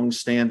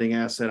long-standing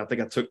asset. I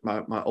think I took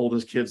my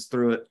oldest kids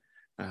through it.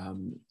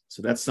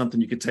 So that's something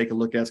you could take a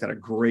look at. It's got a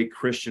great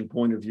Christian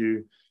point of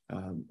view.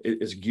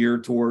 It is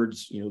geared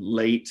towards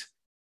late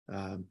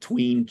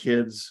tween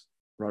kids,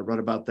 right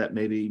about that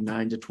maybe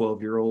 9 to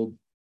 12-year-old.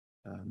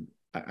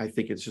 I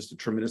think it's just a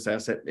tremendous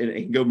asset, and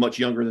it can go much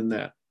younger than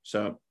that.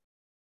 So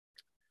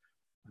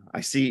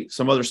I see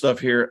some other stuff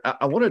here.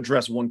 I want to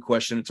address one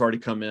question. It's already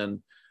come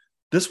in.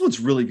 This one's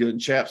really good,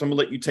 chaps. I'm gonna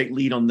let you take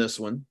lead on this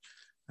one.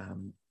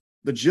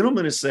 The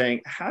gentleman is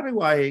saying, how do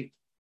I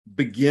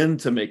begin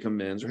to make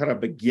amends, or how do I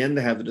begin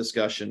to have the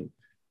discussion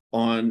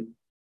on,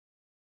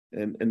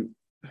 and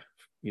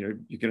you're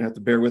gonna have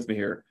to bear with me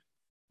here,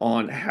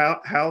 on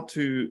how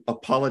to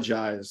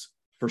apologize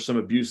for some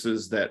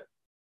abuses that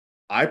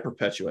I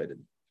perpetuated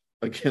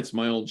against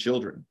my own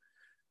children.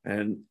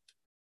 And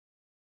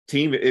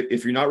team,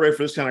 if you're not ready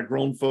for this kind of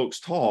grown folks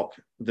talk,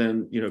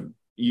 then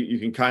you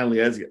can kindly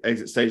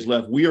exit stage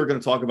left. We are going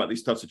to talk about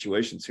these tough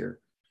situations here.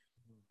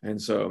 And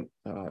so,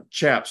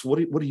 chaps, what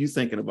are you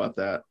thinking about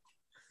that?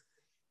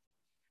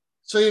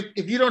 So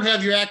if you don't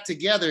have your act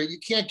together, you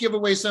can't give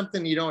away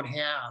something you don't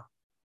have.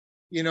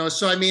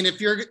 So I mean, if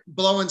you're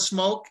blowing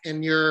smoke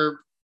and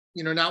you're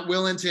not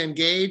willing to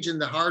engage in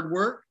the hard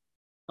work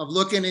of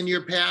looking in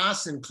your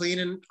past and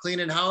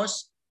cleaning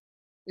house,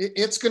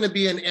 it's going to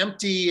be an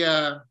empty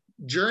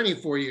journey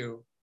for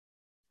you.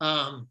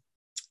 So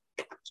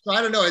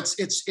I don't know.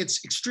 It's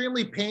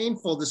extremely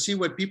painful to see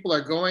what people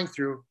are going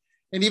through,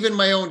 and even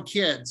my own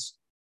kids.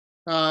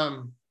 Boy,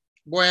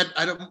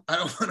 I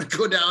don't want to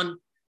go down.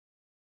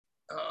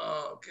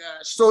 Oh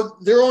gosh. So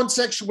their own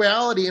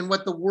sexuality and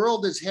what the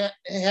world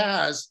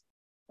has.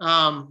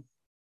 The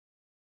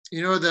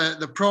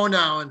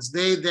pronouns,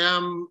 they,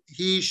 them,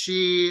 he,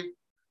 she,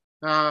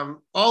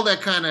 all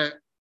that kind of,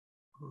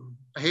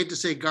 I hate to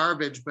say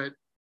garbage, but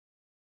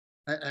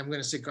I'm going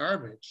to say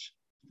garbage,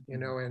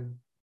 and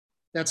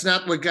that's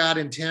not what God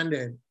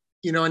intended.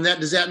 and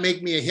does that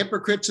make me a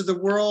hypocrite to the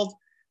world?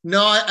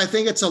 No, I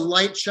think it's a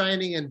light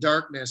shining in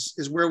darkness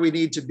is where we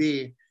need to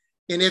be.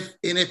 And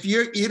if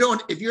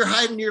you're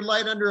hiding your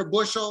light under a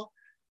bushel,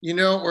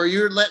 or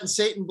you're letting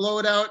Satan blow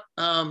it out,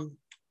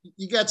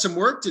 you got some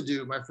work to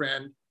do, my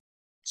friend.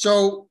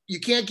 So you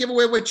can't give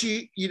away what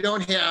you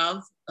don't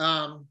have,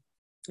 and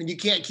you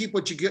can't keep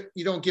what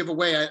you don't give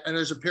away. And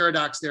there's a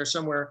paradox there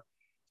somewhere,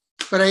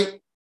 but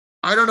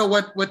I don't know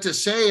what to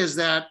say. Is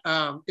that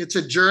it's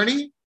a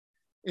journey,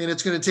 and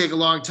it's going to take a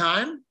long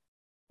time,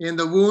 and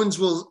the wounds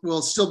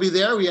will still be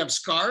there. We have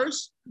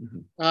scars.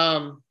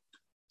 Mm-hmm.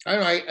 I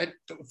don't know.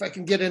 If I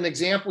can get an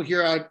example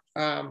here,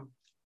 I'm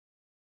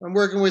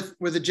working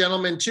with a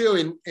gentleman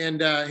too,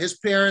 and his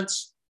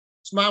parents.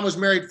 His mom was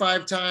married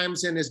 5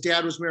 times, and his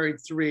dad was married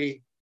 3.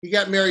 He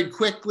got married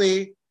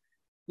quickly.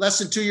 Less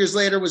than 2 years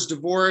later, was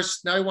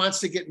divorced. Now he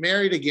wants to get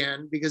married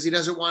again because he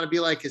doesn't want to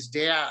be like his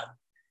dad.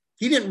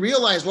 He didn't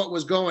realize what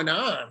was going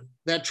on,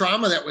 that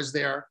trauma that was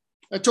there.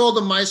 I told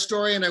him my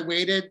story, and I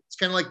waited. It's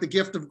kind of like the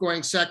gift of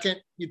going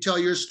second. You tell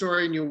your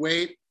story and you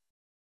wait.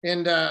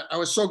 And I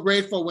was so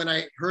grateful when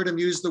I heard him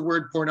use the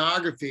word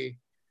pornography,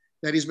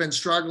 that he's been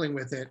struggling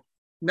with it.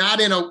 Not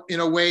in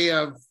a way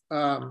of,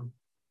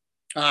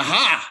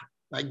 aha,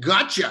 I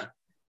gotcha.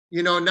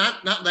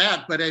 Not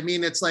that, but I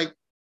mean, it's like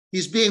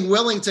he's being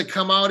willing to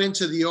come out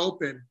into the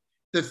open.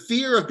 The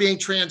fear of being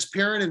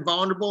transparent and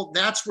vulnerable,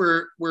 that's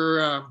where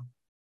your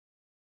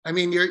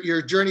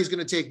journey is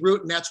going to take root,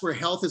 and that's where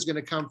health is going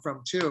to come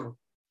from too.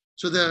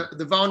 So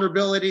the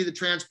vulnerability, the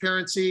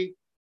transparency,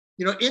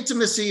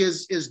 intimacy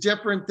is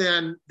different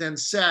than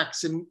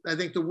sex. And I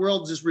think the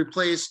world has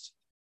replaced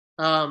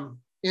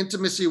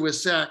intimacy with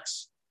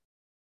sex.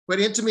 But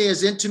intimacy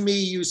is into me,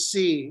 you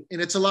see, and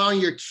it's allowing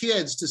your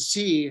kids to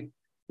see,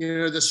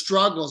 the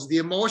struggles, the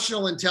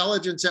emotional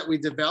intelligence that we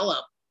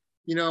develop,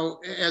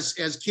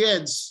 as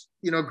kids,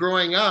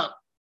 growing up,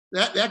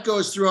 that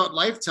goes throughout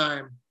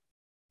lifetime.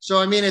 So,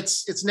 I mean,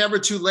 it's never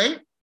too late,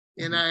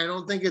 and I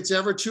don't think it's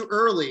ever too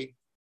early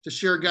to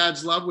share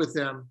God's love with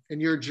them in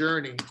your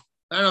journey.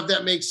 I don't know if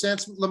that makes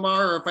sense,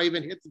 Lamar, or if I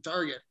even hit the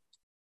target.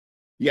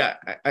 Yeah,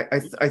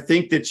 I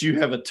think that you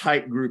have a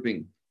tight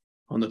grouping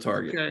on the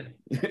target. Okay.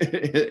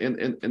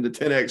 in the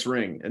 10X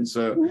ring. And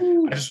so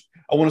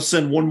I want to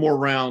send one more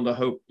round. I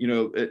hope,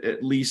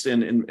 at least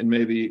in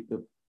maybe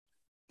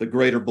the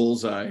greater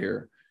bullseye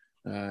here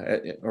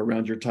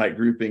around your tight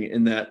grouping,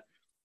 in that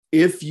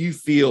if you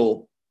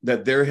feel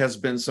that there has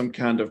been some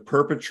kind of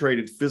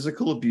perpetrated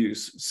physical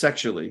abuse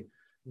sexually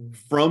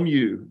from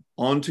you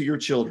onto your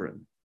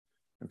children,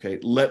 okay,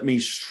 let me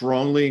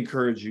strongly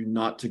encourage you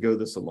not to go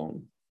this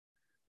alone.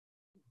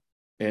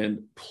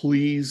 And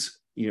please,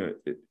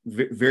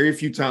 very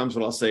few times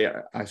will I'll say,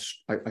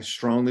 I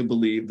strongly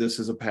believe this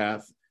is a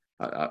path.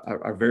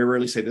 I very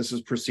rarely say this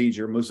is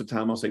procedure. Most of the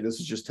time I'll say this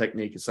is just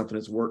technique. It's something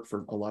that's worked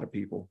for a lot of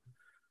people.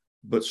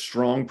 But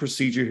strong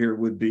procedure here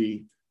would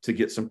be to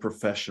get some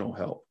professional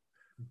help,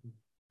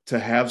 to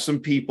have some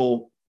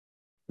people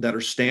that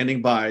are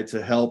standing by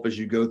to help as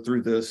you go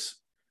through this,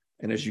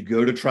 and as you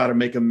go to try to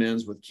make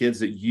amends with kids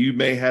that you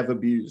may have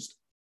abused,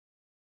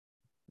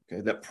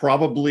 okay, that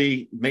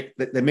probably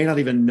they may not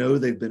even know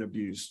they've been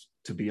abused,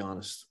 to be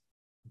honest.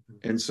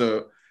 And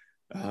so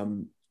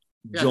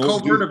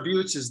covert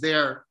abuse is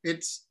there.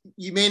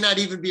 You may not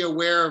even be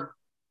aware of,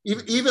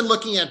 even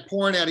looking at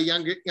porn at a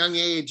young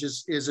age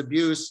is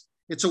abuse.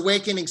 It's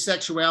awakening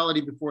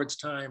sexuality before it's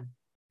time.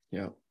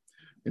 Yeah.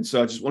 And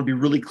so I just want to be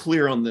really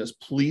clear on this.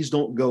 Please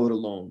don't go it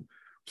alone.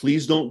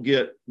 Please don't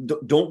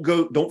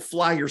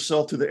fly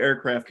yourself to the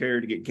aircraft carrier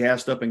to get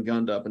gassed up and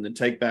gunned up and then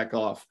take back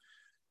off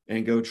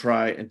and go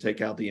try and take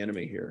out the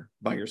enemy here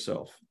by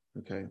yourself.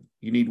 Okay.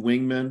 You need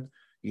wingmen.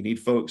 You need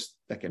folks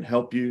that can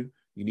help you.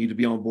 You need to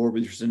be on board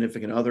with your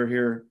significant other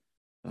here.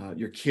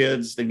 Your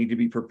kids, they need to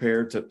be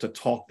prepared to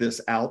talk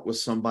this out with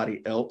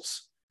somebody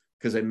else,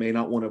 because they may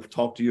not want to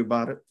talk to you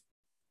about it.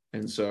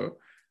 And so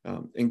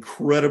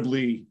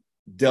incredibly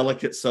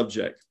delicate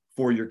subject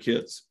for your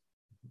kids.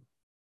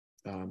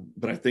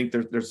 But I think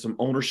there's some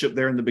ownership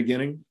there in the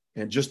beginning.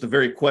 And just the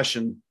very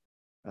question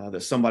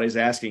that somebody's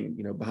asking,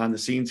 behind the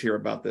scenes here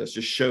about this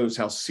just shows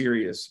how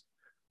serious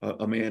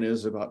a man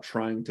is about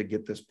trying to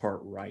get this part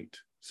right.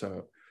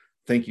 So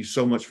thank you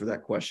so much for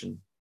that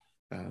question.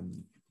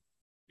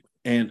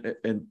 And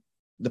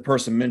the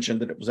person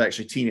mentioned that it was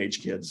actually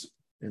teenage kids.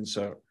 And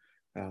so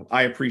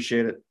I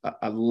appreciate it.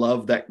 I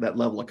love that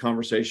level of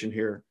conversation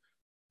here.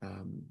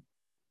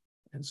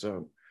 And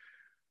so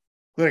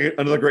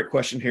another great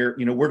question here.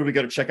 Where do we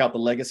go to check out the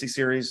Legacy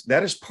series?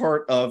 That is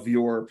part of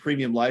your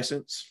premium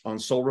license on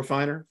Soul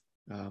Refiner.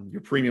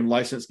 Your premium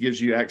license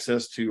gives you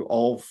access to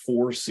all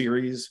 4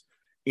 series,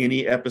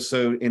 any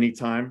episode,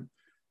 anytime.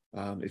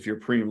 If you're a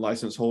premium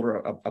license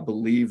holder, I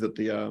believe that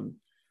the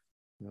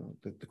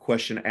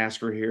question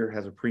asker here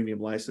has a premium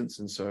license.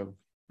 And so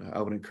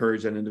I would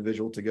encourage that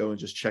individual to go and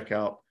just check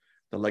out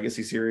the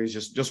Legacy series.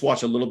 Just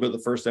watch a little bit of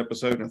the first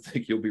episode, and I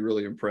think you'll be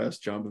really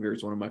impressed. John Bevere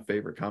is one of my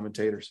favorite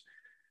commentators.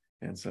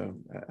 And so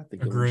I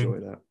think you'll enjoy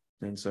that.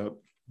 And so,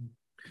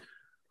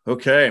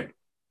 okay.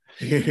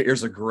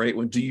 Here's a great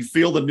one. Do you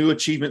feel the new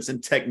achievements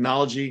in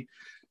technology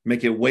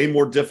make it way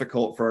more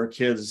difficult for our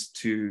kids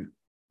to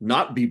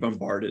not be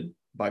bombarded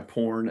by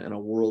porn and a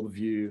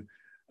worldview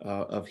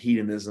of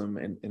hedonism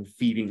and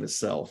feeding the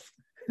self?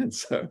 And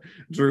so,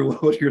 Drew,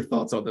 what are your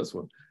thoughts on this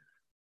one?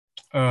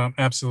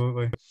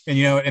 Absolutely. And,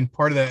 and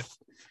part of that,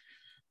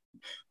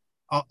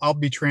 I'll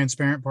be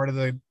transparent. Part of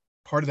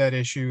that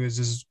issue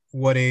is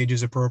what age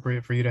is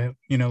appropriate for you to,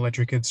 let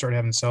your kids start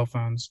having cell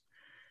phones.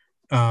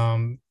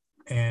 And,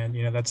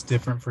 that's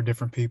different for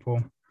different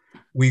people.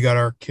 We got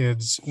our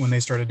kids when they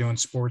started doing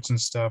sports and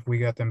stuff, we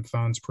got them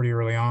phones pretty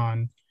early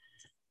on.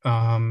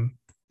 And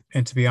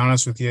to be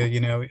honest with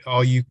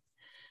you,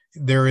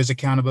 there is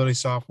accountability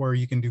software.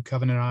 You can do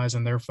Covenant Eyes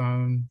on their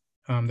phone.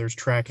 There's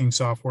tracking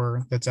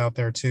software that's out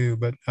there too,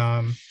 but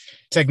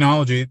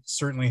technology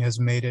certainly has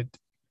made it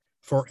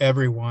for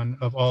everyone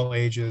of all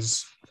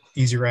ages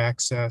easier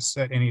access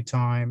at any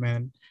time,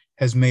 and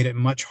has made it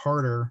much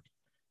harder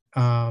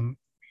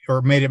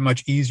or made it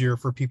much easier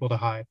for people to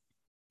hide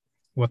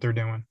what they're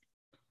doing,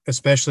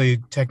 especially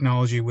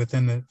technology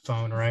within the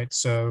phone, right?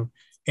 So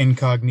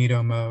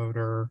incognito mode,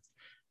 or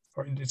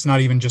it's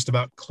not even just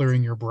about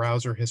clearing your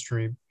browser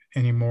history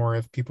anymore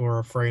if people are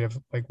afraid of,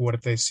 like, what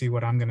if they see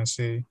what I'm going to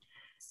see?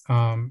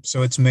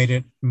 So it's made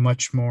it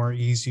much more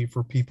easy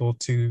for people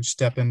to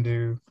step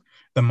into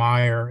the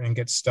mire and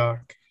get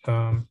stuck.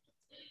 And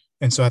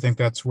so I think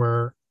that's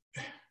where,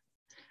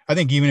 I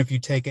think even if you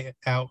take it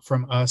out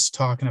from us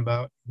talking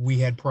about we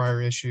had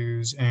prior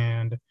issues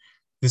and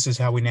this is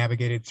how we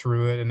navigated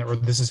through it, or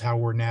this is how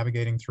we're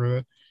navigating through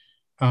it,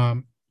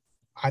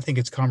 I think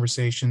it's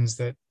conversations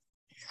that,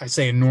 I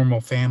say a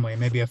normal family,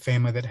 maybe a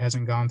family that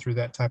hasn't gone through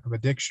that type of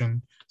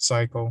addiction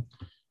cycle,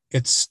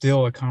 it's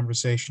still a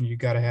conversation you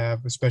got to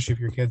have, especially if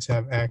your kids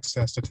have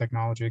access to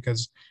technology,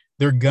 because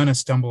they're going to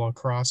stumble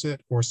across it,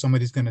 or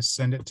somebody's going to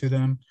send it to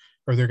them,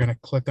 or they're going to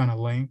click on a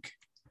link.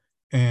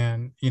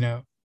 And,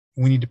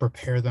 we need to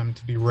prepare them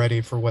to be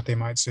ready for what they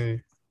might see,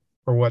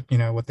 or what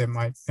they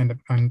might end up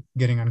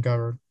getting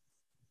uncovered.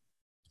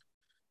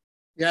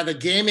 Yeah, the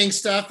gaming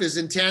stuff is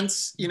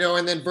intense,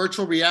 and then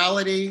virtual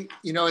reality,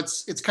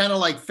 it's kind of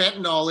like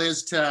fentanyl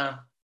is to,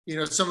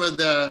 some of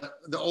the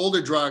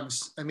older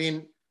drugs. I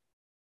mean,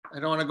 I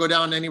don't want to go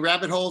down any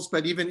rabbit holes,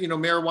 but even,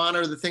 marijuana,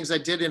 or the things I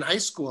did in high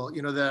school,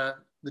 the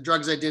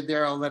drugs I did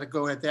there, I'll let it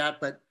go at that.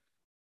 But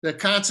the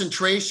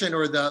concentration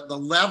or the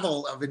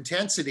level of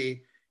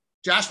intensity,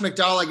 Josh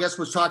McDowell, I guess,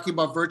 was talking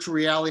about virtual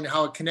reality and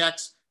how it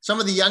connects.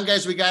 Some of the young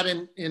guys we got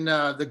in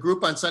the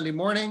group on Sunday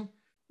morning,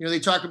 they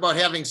talk about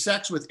having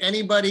sex with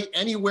anybody,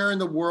 anywhere in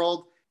the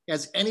world,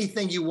 as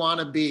anything you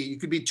want to be. You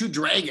could be two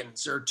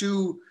dragons or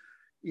two,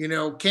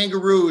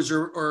 kangaroos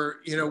or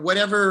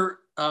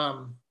whatever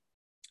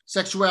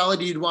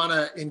sexuality you'd want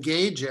to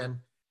engage in.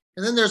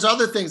 And then there's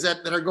other things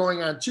that are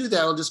going on too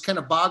that will just kind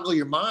of boggle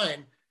your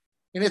mind.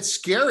 And it's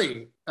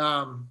scary.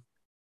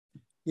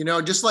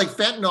 Just like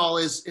fentanyl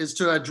is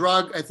to a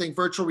drug, I think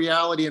virtual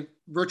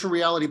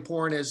reality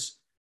porn is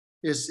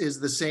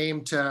the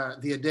same to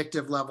the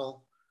addictive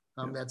level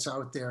that's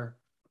out there.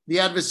 The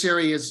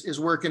adversary is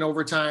working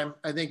overtime.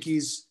 I think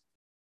he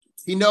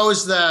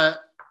knows that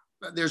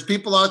there's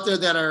people out there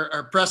that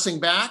are pressing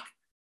back.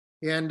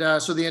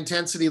 And so the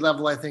intensity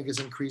level, I think, is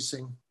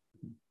increasing.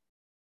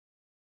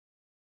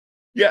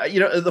 Yeah,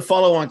 the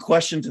follow-on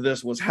question to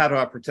this was, how do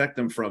I protect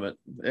them from it?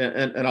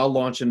 And I'll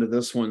launch into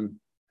this one.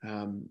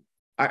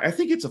 I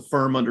think it's a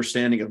firm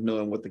understanding of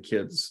knowing what the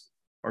kids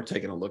are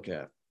taking a look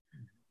at,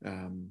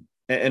 and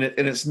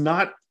it's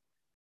not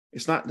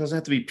doesn't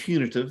have to be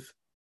punitive.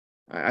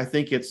 I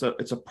think it's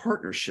a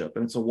partnership,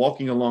 and it's a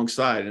walking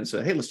alongside and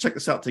say, hey, let's check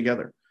this out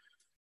together.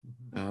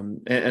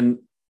 And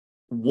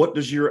what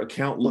does your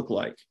account look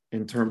like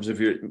in terms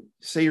of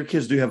say your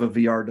kids do have a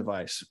VR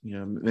device?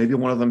 Maybe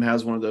one of them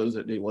has one of those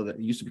that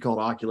used to be called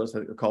Oculus. I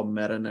think they're called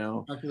Meta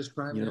now. Oculus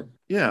Prime.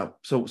 Yeah.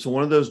 So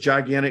one of those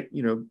gigantic,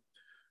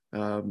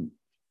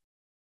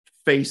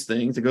 face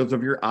things that goes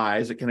over your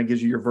eyes, that kind of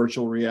gives you your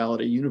virtual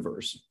reality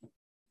universe.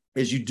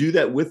 As you do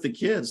that with the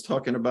kids,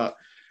 talking about,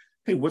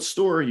 hey, what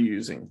store are you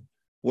using?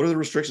 What are the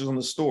restrictions on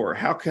the store?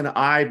 How can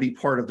I be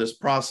part of this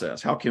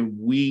process? How can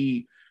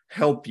we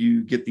help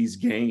you get these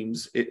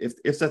games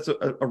if that's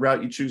a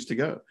route you choose to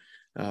go?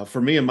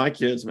 For me and my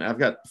kids, I've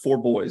got 4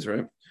 boys,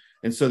 right?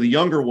 And so the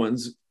younger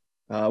ones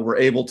were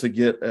able to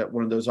get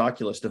one of those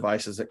Oculus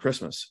devices at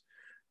Christmas.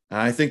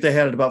 I think they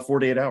had it about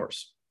 48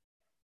 hours,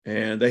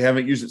 and they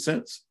haven't used it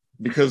since,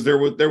 because there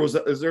was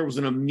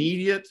an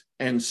immediate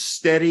and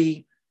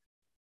steady,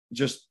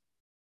 just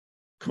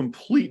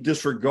complete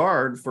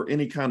disregard for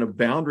any kind of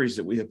boundaries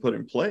that we had put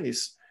in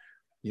place.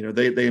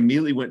 They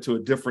immediately went to a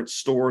different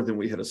store than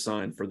we had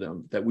assigned for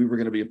them, that we were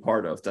going to be a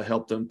part of, to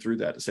help them through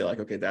that, to say, like,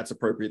 okay, that's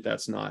appropriate,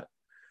 that's not.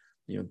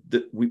 We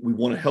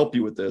want to help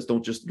you with this.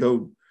 Don't just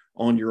go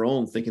on your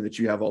own thinking that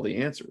you have all the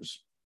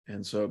answers.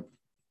 And so,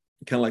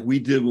 kind of like we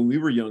did when we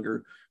were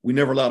younger, we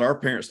never allowed our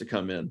parents to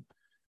come in.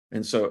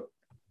 And so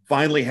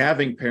finally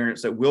having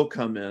parents that will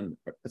come in,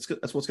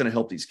 that's what's going to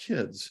help these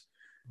kids.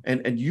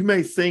 And you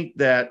may think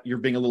that you're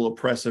being a little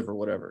oppressive or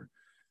whatever,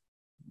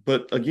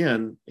 But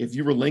again, if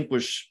you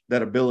relinquish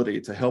that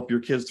ability to help your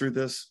kids through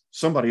this,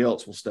 somebody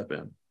else will step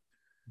in.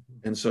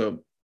 And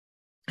so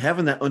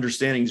having that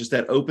understanding, just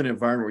that open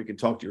environment where you can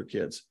talk to your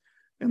kids.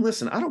 And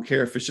listen, I don't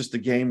care if it's just a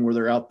game where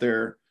they're out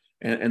there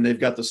and they've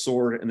got the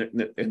sword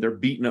and they're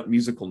beating up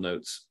musical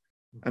notes.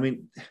 I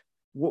mean,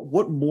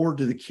 what more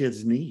do the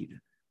kids need?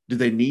 Do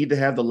they need to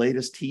have the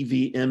latest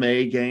TV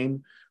MA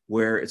game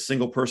where it's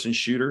single person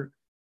shooter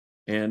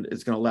and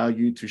it's going to allow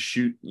you to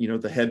shoot,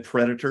 the head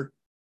predator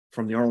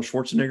from the Arnold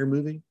Schwarzenegger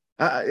movie?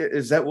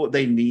 Is that what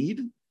they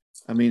need?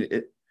 I mean,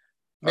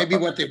 maybe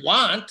what they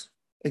want.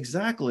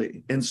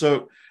 Exactly. And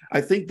so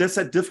I think that's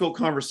that difficult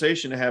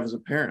conversation to have as a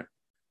parent,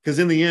 because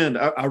in the end,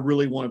 I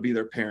really want to be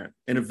their parent.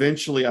 And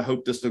eventually I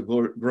hope this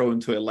will grow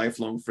into a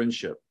lifelong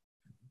friendship.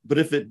 But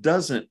if it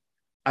doesn't,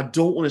 I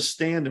don't want to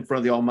stand in front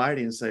of the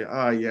Almighty and say,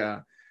 yeah,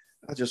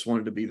 I just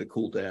wanted to be the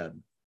cool dad.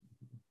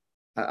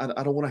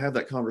 I don't want to have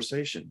that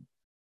conversation.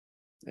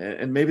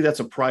 And maybe that's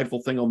a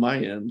prideful thing on my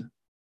end,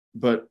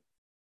 but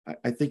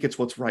I think it's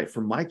what's right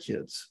for my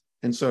kids.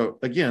 And so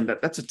again,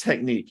 that's a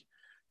technique,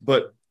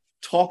 but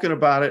talking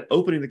about it,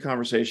 opening the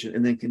conversation,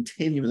 and then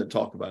continuing to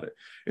talk about it.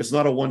 It's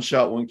not a one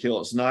shot, one kill.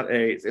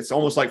 It's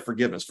almost like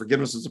forgiveness.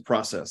 Forgiveness is a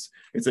process.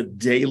 It's a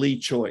daily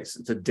choice.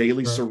 It's a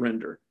daily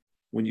surrender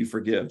when you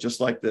forgive. Just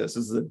like this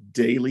is a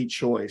daily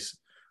choice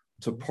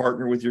to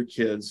partner with your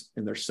kids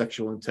in their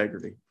sexual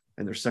integrity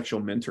and their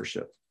sexual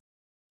mentorship.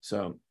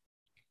 So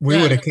we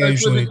would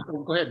occasionally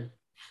go ahead.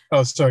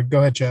 Oh, sorry.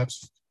 Go ahead,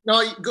 chaps.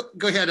 No,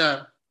 go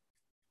ahead.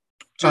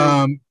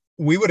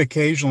 We would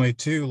occasionally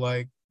too,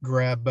 like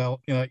grab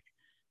belt,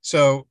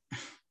 so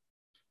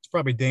it's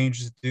probably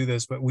dangerous to do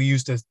this, but we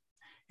used to,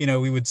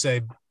 we would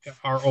say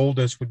our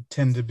oldest would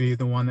tend to be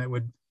the one that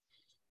would,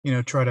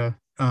 try to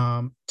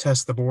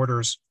test the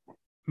borders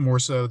more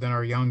so than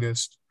our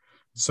youngest,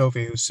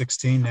 Sophie, who's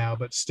 16 now,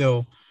 but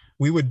still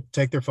we would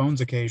take their phones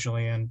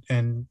occasionally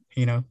and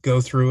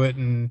go through it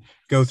and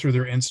go through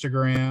their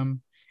Instagram.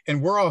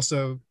 And we're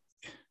also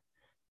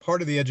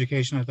part of the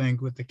education, I think,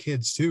 with the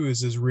kids too,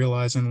 is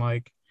realizing,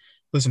 like,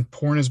 listen,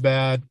 porn is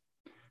bad.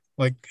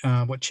 Like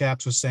what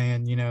Chaps was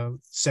saying,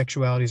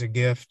 sexuality is a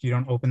gift. You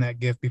don't open that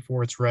gift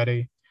before it's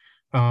ready.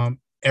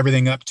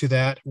 Everything up to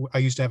that. I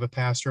used to have a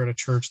pastor at a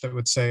church that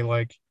would say,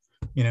 like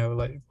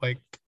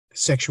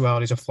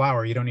sexuality is a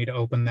flower. You don't need to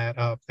open that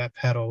up, that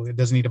petal. It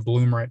doesn't need to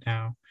bloom right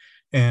now.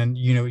 And,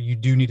 you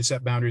do need to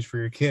set boundaries for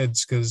your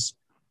kids, because,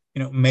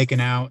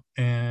 making out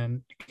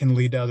and can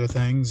lead to other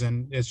things.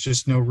 And it's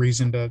just no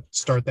reason to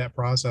start that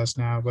process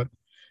now. But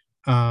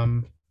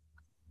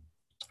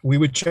we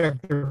would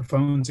check their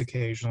phones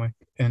occasionally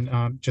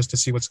and just to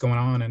see what's going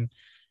on.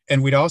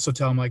 And we'd also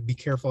tell them, like, be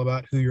careful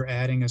about who you're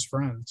adding as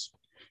friends.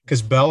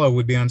 Because Bella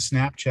would be on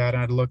Snapchat and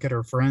I'd look at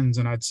her friends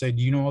and I'd say,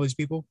 do you know all these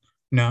people?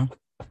 No.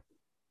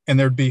 And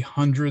there'd be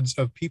hundreds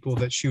of people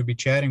that she would be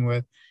chatting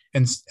with.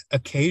 And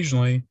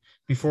occasionally,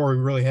 before we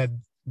really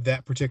had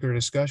that particular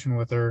discussion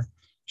with her,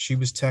 she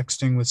was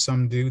texting with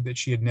some dude that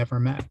she had never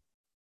met.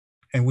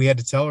 And we had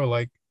to tell her,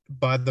 like,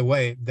 by the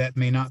way, that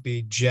may not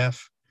be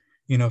Jeff,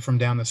 from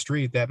down the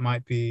street. That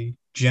might be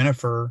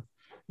Jennifer,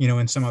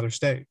 in some other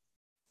state.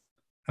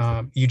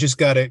 You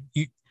just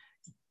you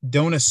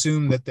don't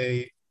assume that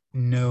they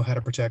know how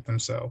to protect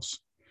themselves.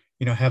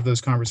 Have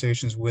those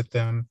conversations with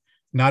them,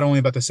 not only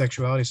about the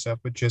sexuality stuff,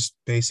 but just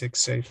basic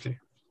safety.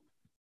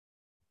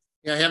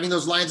 Yeah, having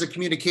those lines of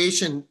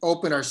communication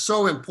open are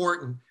so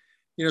important.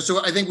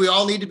 So I think we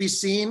all need to be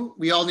seen.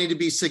 We all need to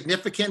be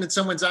significant in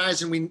someone's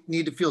eyes, and we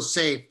need to feel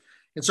safe.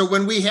 And so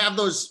when we have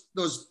those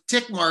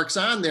tick marks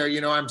on there,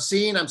 I'm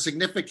seen, I'm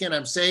significant,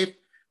 I'm safe,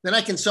 then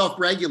I can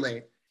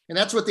self-regulate. And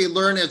that's what they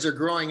learn as they're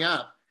growing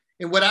up.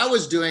 And what I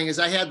was doing is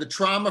I had the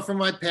trauma from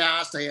my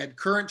past. I had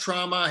current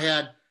trauma. I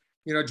had,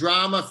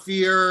 drama,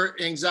 fear,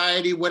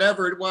 anxiety,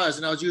 whatever it was.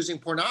 And I was using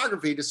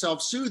pornography to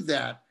self-soothe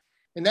that.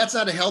 And that's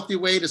not a healthy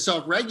way to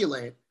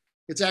self-regulate.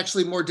 It's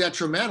actually more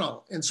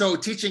detrimental. And so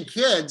teaching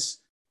kids,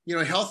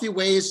 healthy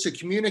ways to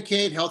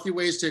communicate, healthy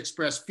ways to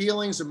express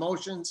feelings,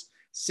 emotions,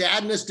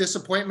 sadness,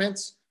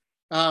 disappointments.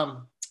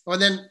 And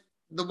then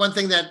the one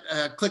thing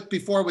that clicked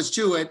before was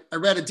I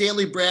read a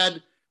Daily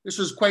Bread. This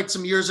was quite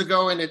some years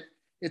ago, and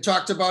it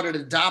talked about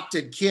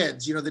adopted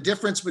kids, the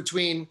difference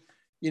between,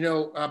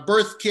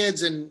 birth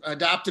kids and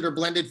adopted or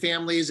blended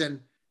families. And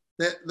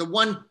the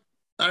one,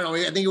 I don't know,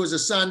 I think it was a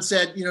son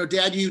said,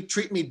 Dad, you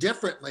treat me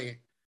differently.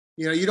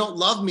 You don't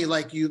love me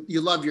like you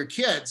love your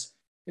kids.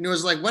 And it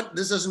was like, what?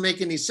 This doesn't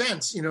make any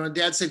sense. And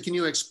Dad said, can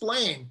you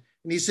explain?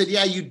 And he said,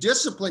 yeah, you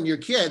discipline your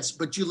kids,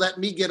 but you let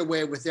me get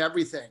away with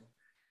everything.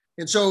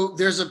 And so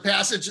there's a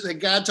passage that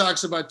God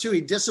talks about too.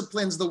 He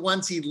disciplines the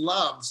ones he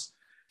loves.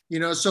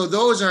 So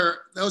those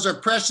are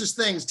precious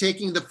things.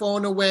 Taking the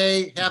phone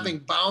away, having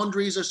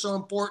boundaries are so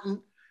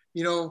important.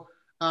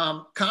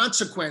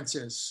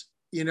 Consequences.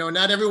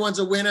 Not everyone's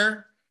a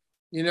winner.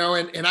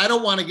 And I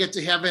don't want to get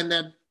to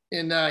heaven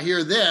and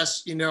hear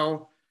this.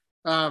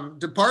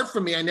 Depart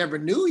from me, I never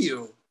knew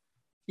you.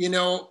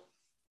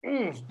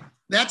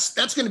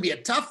 That's going to be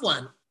a tough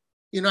one.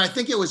 I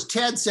think it was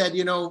Ted said,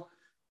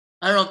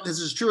 I don't know if this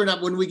is true or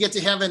not. When we get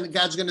to heaven,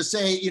 God's going to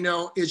say,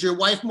 is your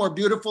wife more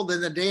beautiful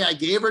than the day I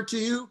gave her to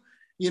you?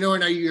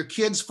 And are your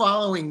kids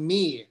following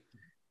me?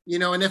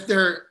 And if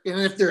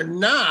they're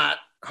not,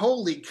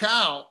 holy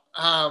cow,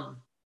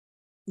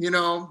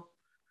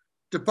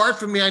 depart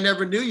from me, I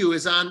never knew you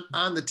is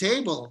on the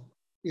table,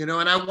 and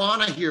I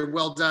want to hear,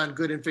 well done,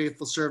 good and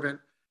faithful servant.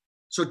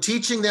 So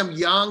teaching them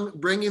young,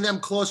 bringing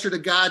them closer to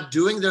God,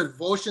 doing their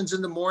devotions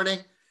in the morning,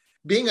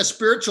 being a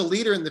spiritual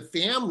leader in the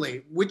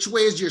family. Which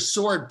way is your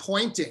sword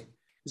pointing?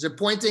 Is it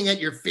pointing at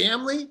your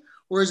family,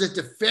 or is it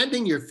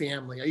defending your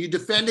family? Are you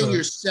defending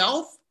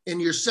yourself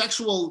and your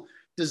sexual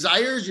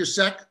desires,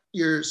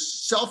 your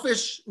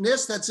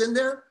selfishness that's in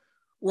there?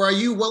 Or are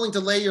you willing to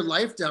lay your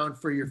life down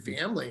for your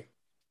family?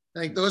 I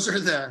think those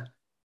are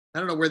I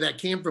don't know where that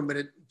came from, but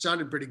it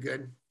sounded pretty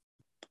good.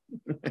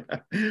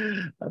 I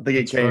think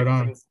it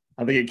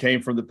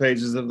came from the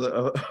pages of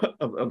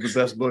the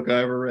best book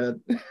I ever read.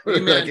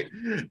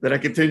 that I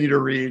continue to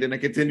read, and it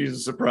continues to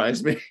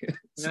surprise me.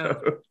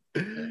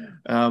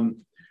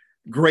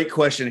 Great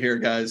question here,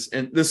 guys.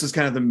 And this is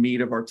kind of the meat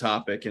of our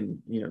topic. And,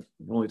 it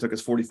only took us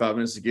 45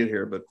 minutes to get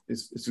here, but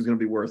it's going to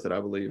be worth it, I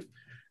believe.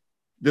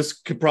 This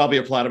could probably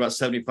apply to about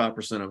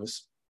 75% of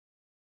us,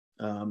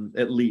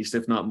 at least,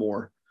 if not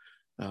more.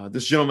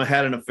 This gentleman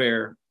had an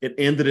affair. It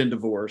ended in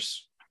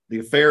divorce. The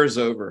affair is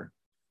over.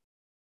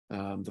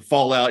 The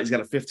fallout, he's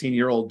got a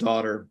 15-year-old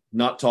daughter,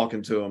 not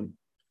talking to him.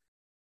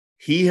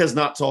 He has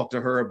not talked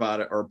to her about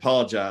it or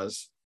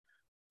apologized.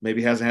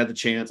 Maybe hasn't had the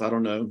chance. I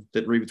don't know.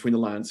 Didn't read between the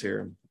lines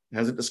here.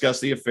 Hasn't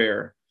discussed the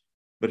affair,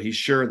 but he's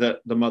sure that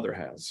the mother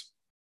has.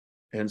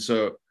 And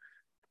so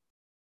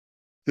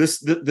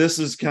this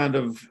is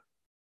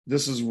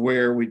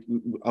where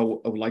I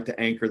would like to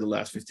anchor the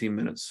last 15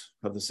 minutes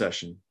of the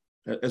session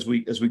as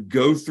we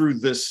go through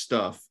this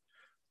stuff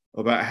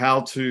about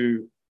how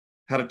to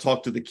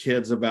talk to the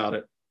kids about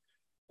it,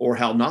 or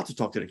how not to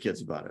talk to the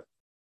kids about it.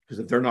 Because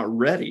if they're not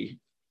ready,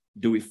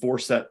 do we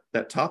force that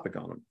topic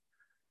on them?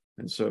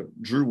 And so,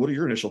 Drew, what are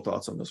your initial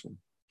thoughts on this one?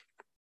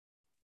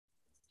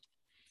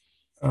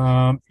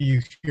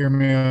 You hear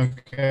me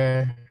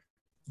okay?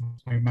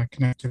 My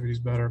connectivity is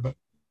better, but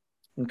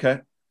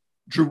okay.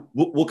 Drew,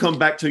 we'll come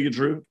back to you,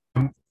 Drew.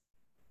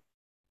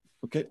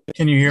 Okay.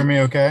 Can you hear me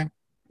okay?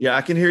 Yeah,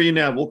 I can hear you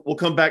now. We'll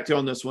come back to you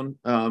on this one.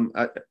 And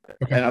I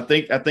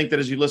think that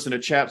as you listen to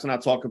Chaps and I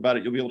talk about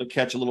it, you'll be able to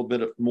catch a little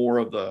bit more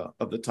of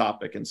the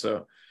topic. And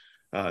so,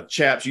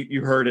 Chaps,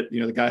 you heard it.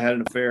 The guy had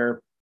an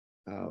affair.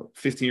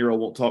 15-year-old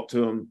won't talk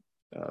to him.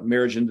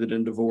 Marriage ended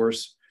in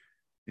divorce,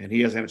 and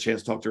he hasn't had a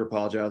chance to talk to her,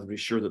 apologize, and be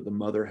sure that the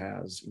mother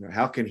has.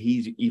 How can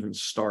he even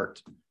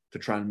start to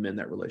try and mend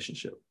that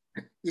relationship?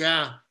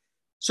 Yeah.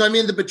 So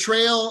the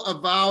betrayal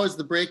of vows,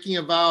 the breaking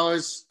of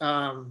vows,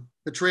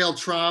 betrayal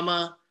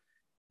trauma.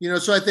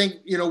 So I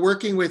think,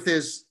 working with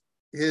his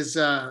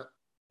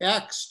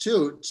ex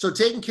too. So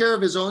taking care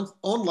of his own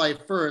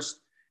life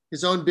first,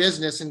 his own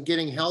business, and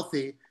getting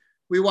healthy.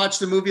 We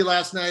watched a movie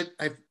last night.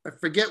 I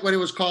forget what it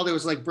was called. It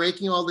was like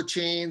Breaking All the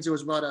Chains. It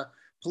was about a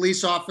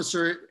police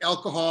officer,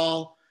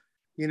 alcohol,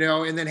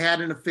 and then had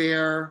an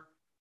affair.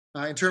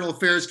 Internal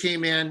affairs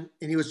came in,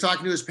 and he was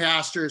talking to his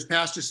pastor. His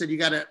pastor said, you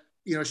got to,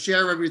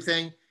 share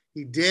everything.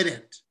 He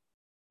didn't.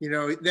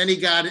 Then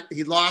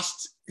he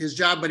lost his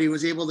job, but he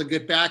was able to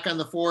get back on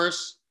the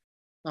force.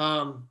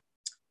 But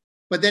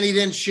then he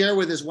didn't share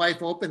with his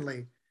wife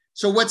openly.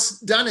 So what's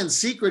done in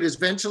secret is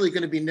eventually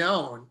going to be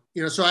known.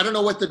 So I don't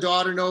know what the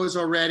daughter knows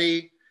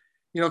already.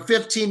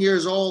 15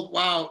 years old,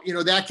 wow,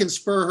 that can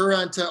spur her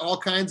onto all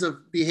kinds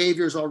of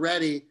behaviors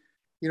already.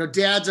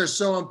 Dads are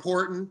so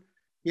important.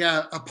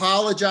 Yeah,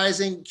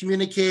 apologizing,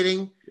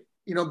 communicating,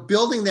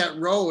 building that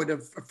road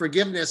of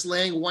forgiveness,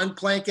 laying one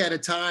plank at a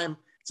time.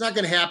 It's not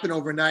going to happen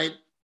overnight.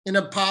 An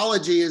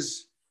apology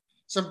is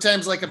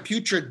sometimes like a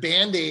putrid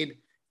Band-Aid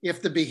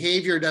if the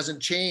behavior doesn't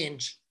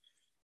change,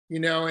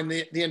 and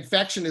the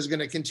infection is going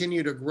to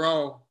continue to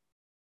grow.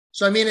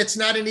 So, it's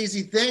not an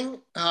easy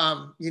thing.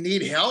 You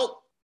need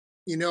help.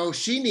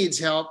 She needs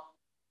help,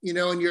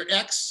 and your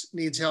ex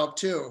needs help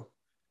too.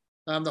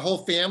 The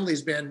whole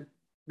family's been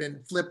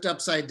flipped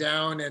upside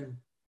down, and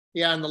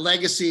the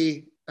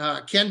legacy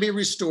can be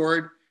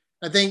restored.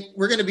 I think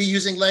we're going to be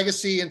using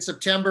legacy in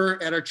September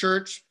at our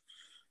church.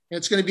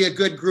 It's going to be a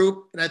good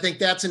group. And I think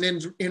that's an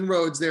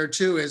inroads there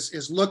too,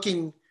 is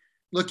looking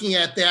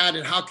at that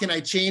and how can I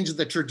change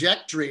the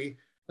trajectory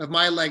of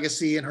my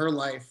legacy in her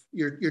life,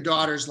 your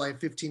daughter's life,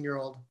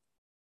 15-year-old.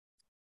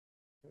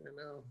 I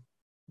know.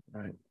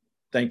 All right.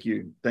 Thank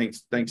you.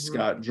 Thanks,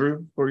 Scott.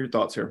 Drew, what are your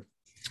thoughts here?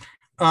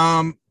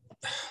 I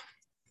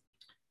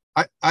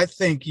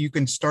think you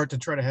can start to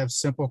try to have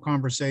simple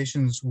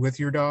conversations with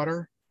your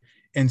daughter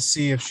and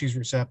see if she's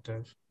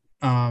receptive.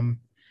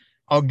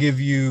 I'll give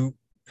you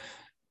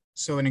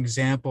an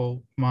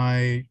example.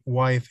 My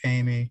wife,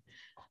 Amy,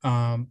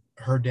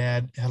 her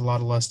dad had a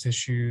lot of lust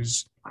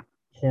issues,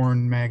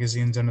 porn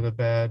magazines under the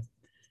bed,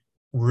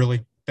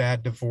 really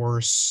bad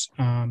divorce.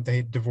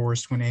 They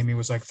divorced when Amy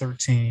was like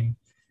 13.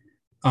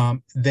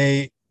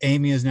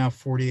 Amy is now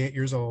 48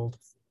 years old.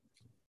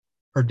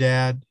 her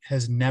dad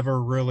has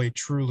never really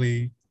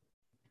truly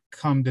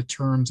come to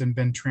terms and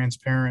been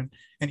transparent,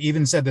 and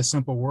even said the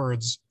simple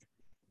words,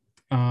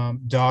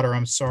 daughter,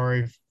 I'm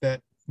sorry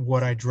that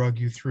what I drug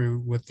you through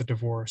with the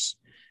divorce.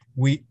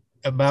 We,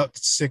 about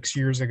 6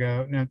 years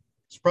ago, no,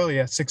 it's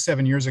probably 6,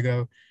 7 years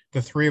ago,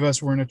 the three of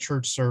us were in a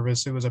church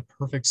service. It was a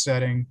perfect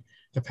setting.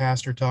 The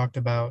pastor talked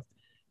about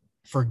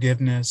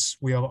forgiveness.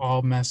 We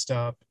all messed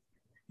up,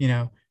 you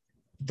know,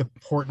 the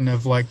important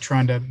of like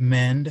trying to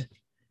mend.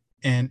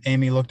 And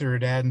Amy looked at her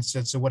dad and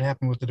said, so what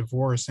happened with the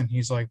divorce? And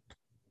he's like,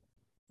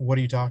 what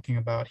are you talking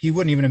about? He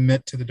wouldn't even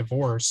admit to the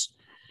divorce.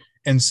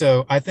 And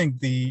so I think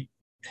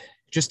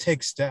just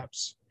take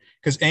steps,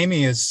 because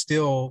Amy is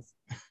still,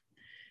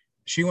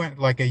 she went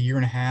like a year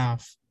and a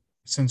half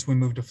since we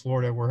moved to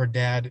Florida where her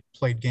dad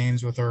played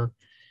games with her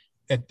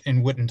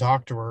and wouldn't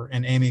talk to her.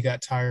 And Amy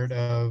got tired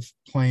of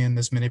playing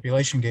this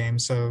manipulation game.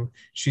 So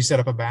she set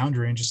up a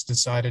boundary and just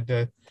decided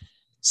to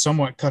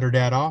somewhat cut her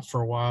dad off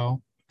for a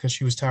while because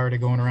she was tired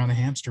of going around the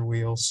hamster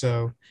wheel.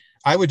 So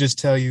I would just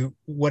tell you,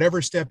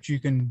 whatever steps you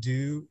can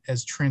do,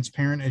 as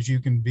transparent as you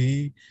can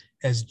be,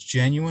 as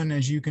genuine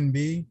as you can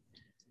be,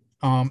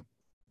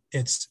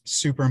 it's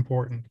super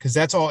important, because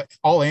that's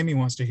all Amy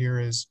wants to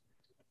hear is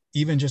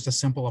even just a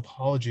simple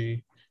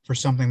apology for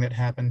something that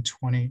happened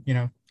 20,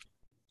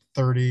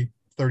 30,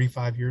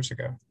 35 years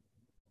ago.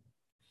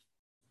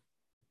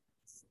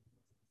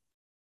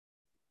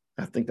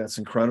 I think that's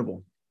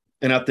incredible.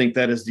 And I think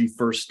that is the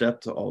first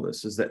step to all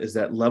this, is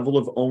that level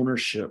of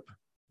ownership.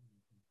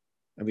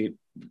 I mean,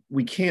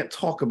 we can't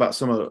talk about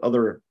some of the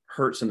other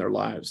hurts in their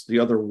lives, the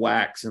other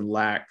whacks and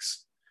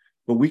lacks,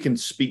 but we can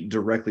speak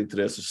directly to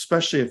this,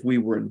 especially if we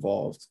were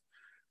involved.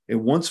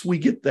 And once we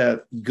get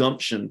that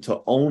gumption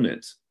to own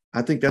it,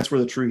 I think that's where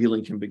the true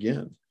healing can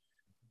begin.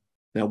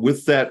 Now,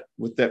 with that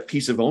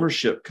piece of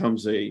ownership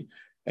comes a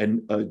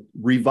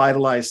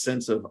revitalized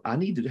sense of, I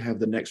need to have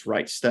the next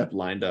right step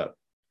lined up,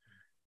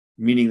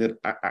 meaning that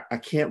I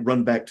can't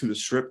run back to the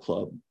strip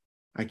club.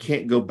 I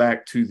can't go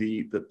back to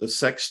the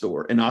sex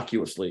store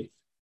innocuously,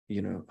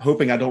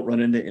 hoping I don't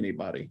run into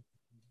anybody.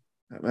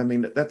 I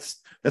mean, that's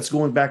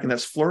going back, and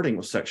that's flirting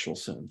with sexual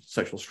sin,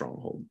 sexual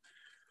stronghold.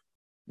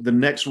 The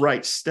next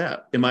right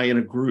step, am I in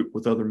a group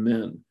with other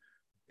men?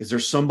 Is there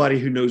somebody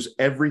who knows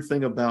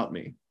everything about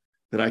me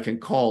that I can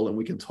call and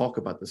we can talk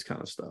about this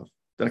kind of stuff,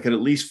 that I can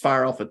at least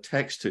fire off a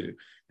text to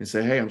and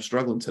say, hey, I'm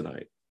struggling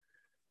tonight?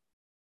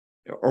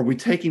 Are we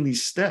taking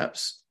these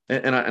steps?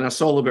 And I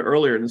saw a little bit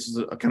earlier, and this is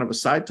a kind of a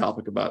side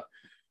topic about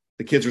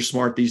the kids are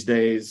smart these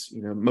days.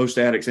 Most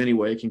addicts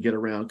anyway can get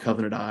around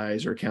covenant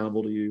eyes or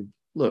accountable to you.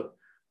 Look,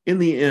 in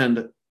the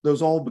end,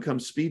 those all become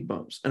speed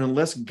bumps. And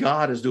unless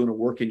God is doing a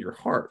work in your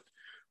heart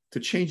to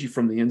change you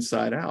from the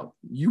inside out,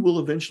 you will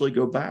eventually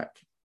go back.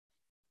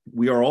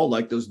 We are all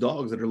like those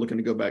dogs that are looking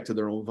to go back to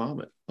their own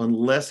vomit,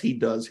 unless he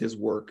does his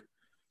work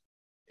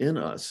in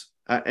us.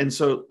 And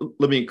so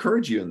let me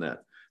encourage you in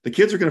that. The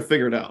kids are going to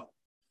figure it out.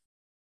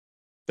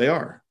 They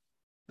are.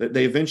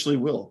 They eventually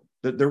will.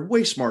 They're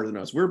way smarter than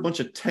us. We're a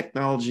bunch of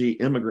technology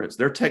immigrants.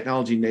 They're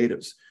technology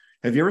natives.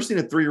 Have you ever seen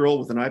a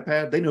 3-year-old with an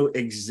iPad? They know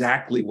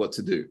exactly what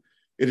to do.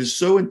 It is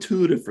so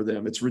intuitive for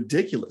them. It's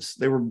ridiculous.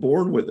 They were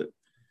born with it.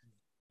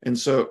 And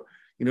so,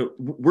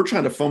 we're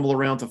trying to fumble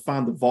around to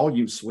find the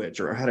volume switch,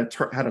 or how to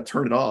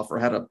turn it off, or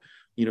how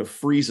to,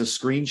 freeze a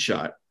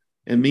screenshot.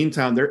 And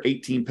meantime, they're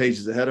 18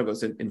 pages ahead of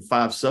us in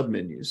 5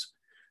 submenus.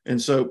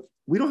 And so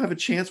we don't have a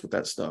chance with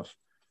that stuff.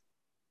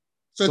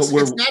 So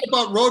it's not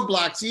about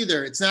roadblocks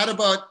either. It's not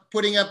about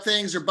putting up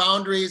things or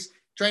boundaries,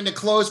 trying to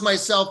close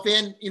myself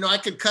in. I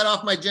could cut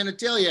off my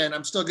genitalia and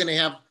I'm still going to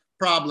have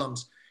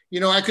problems.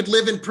 I could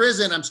live in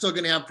prison. I'm still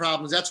going to have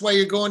problems. That's why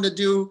you're going to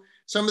do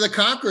some of the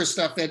conqueror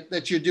stuff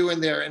that you're doing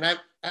there. And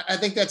I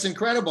think that's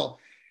incredible.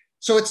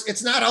 So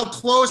it's not how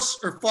close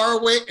or far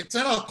away. It's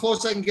not how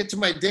close I can get to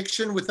my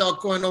addiction without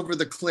going over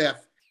the cliff.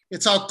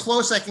 It's how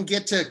close I can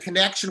get to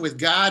connection with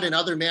God and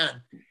other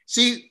men.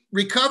 See,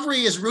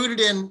 recovery is rooted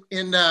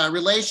in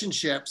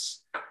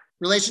relationships,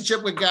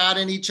 relationship with God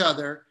and each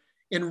other.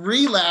 And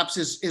relapse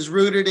is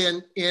rooted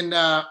in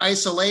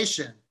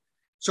isolation.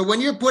 So when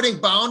you're putting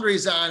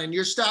boundaries on and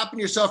you're stopping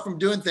yourself from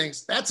doing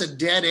things, that's a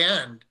dead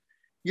end.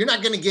 You're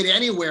not going to get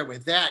anywhere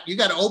with that. You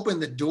got to open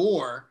the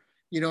door,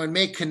 and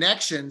make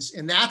connections.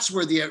 And that's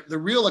where the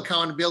real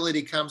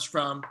accountability comes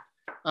from,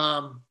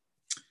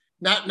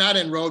 not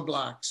in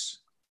roadblocks.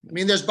 I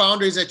mean, there's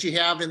boundaries that you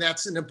have, and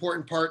that's an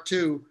important part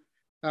too,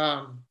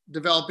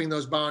 developing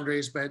those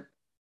boundaries, but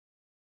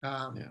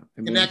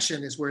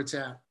connection is where it's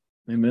at.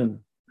 Amen.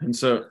 And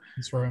so,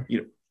 that's right.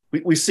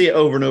 We see it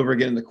over and over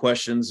again in the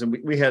questions, and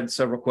we had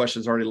several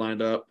questions already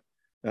lined up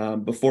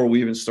before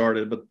we even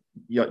started, but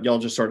y'all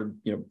just started,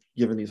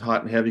 giving these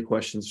hot and heavy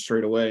questions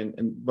straight away.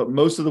 But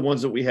most of the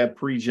ones that we had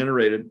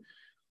pre-generated,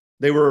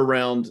 they were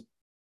around,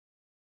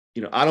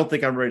 I don't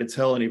think I'm ready to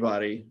tell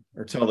anybody,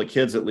 or tell the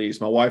kids at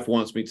least. My wife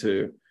wants me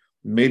to.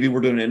 Maybe we're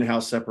doing an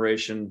in-house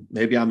separation.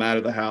 Maybe I'm out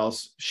of the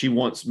house. She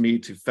wants me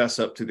to fess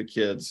up to the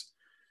kids.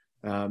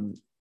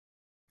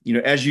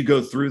 As you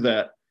go through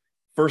that,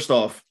 first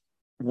off,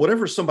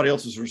 whatever somebody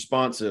else's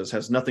response is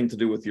has nothing to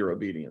do with your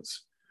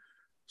obedience.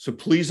 So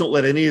please don't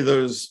let any of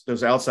those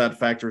outside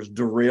factors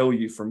derail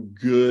you from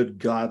good,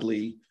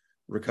 godly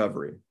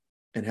recovery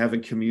and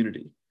having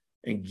community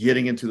and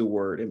getting into the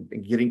word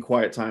and getting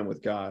quiet time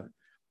with God.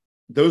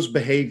 Those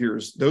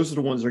behaviors, those are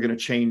the ones that are going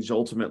to change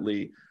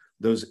ultimately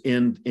those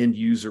end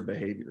user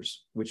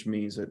behaviors, which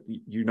means that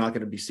you're not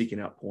going to be seeking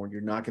out porn.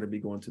 You're not going to be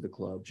going to the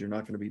clubs. You're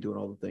not going to be doing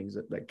all the things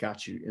that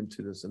got you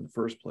into this in the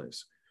first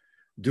place.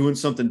 Doing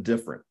something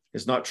different.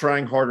 It's not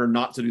trying harder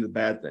not to do the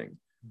bad thing.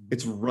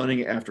 It's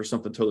running after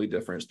something totally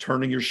different. It's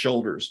turning your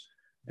shoulders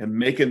and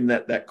making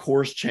that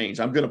course change.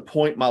 I'm going to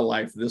point my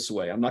life this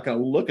way. I'm not going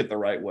to look at the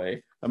right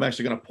way. I'm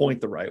actually going to point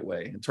the right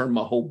way and turn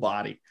my whole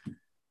body.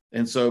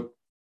 And so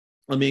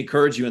let me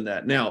encourage you in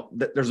that. Now,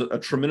 there's a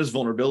tremendous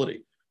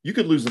vulnerability. You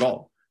could lose it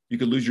all. You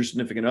could lose your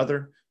significant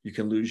other. You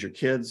can lose your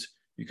kids.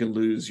 You can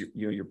lose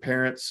your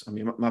parents. I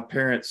mean, my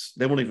parents,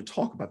 they won't even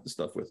talk about this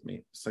stuff with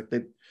me. It's like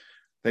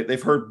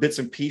they've heard bits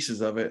and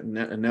pieces of it.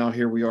 And now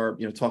here we are,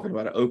 talking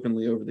about it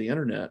openly over the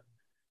internet.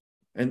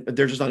 And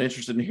they're just not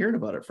interested in hearing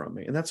about it from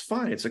me. And that's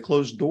fine. It's a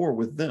closed door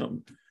with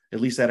them, at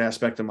least that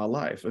aspect of my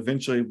life.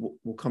 Eventually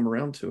we'll come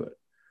around to it.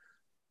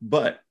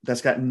 But that's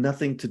got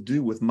nothing to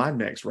do with my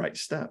next right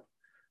step.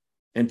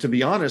 And to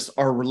be honest,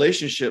 our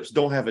relationships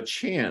don't have a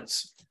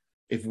chance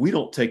if we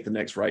don't take the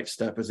next right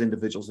step as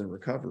individuals in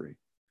recovery.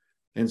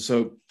 And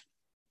so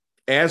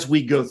as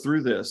we go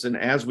through this and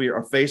as we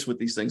are faced with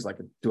these things, like,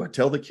 do I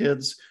tell the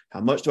kids? How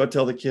much do I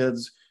tell the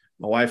kids?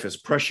 My wife has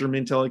pressured me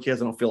to tell the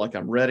kids. I don't feel like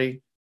I'm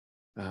ready.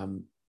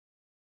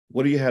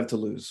 What do you have to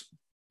lose?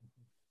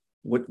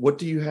 What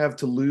do you have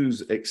to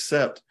lose,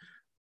 except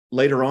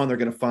later on they're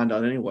going to find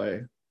out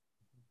anyway.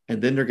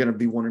 And then they're going to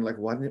be wondering, like,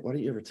 why didn't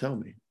you ever tell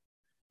me?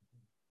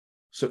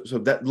 So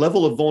that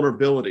level of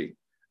vulnerability,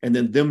 and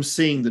then them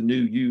seeing the new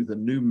you, the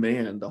new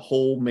man, the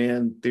whole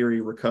man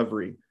theory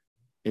recovery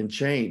and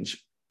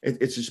change,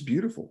 it's just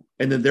beautiful.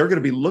 And then they're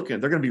going to be looking,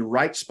 they're going to be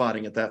right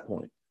spotting at that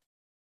point.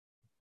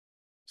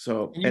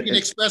 So and you can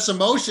express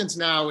emotions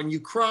now, and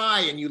you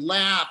cry and you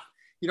laugh.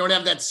 You don't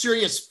have that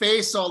serious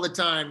face all the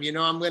time.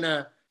 I'm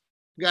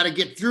got to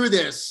get through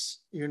this,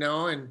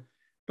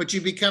 but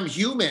you become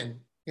human,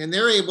 and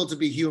they're able to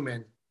be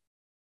human.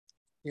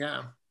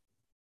 Yeah.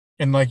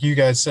 And like you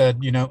guys said,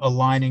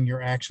 aligning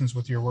your actions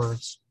with your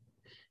words.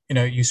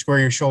 You square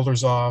your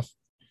shoulders off,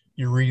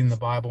 you're reading the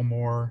Bible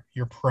more,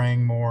 you're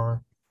praying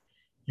more,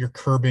 you're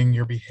curbing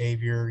your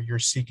behavior, you're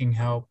seeking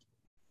help.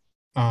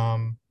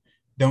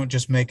 Don't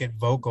just make it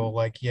vocal,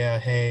 like, yeah,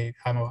 hey,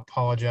 I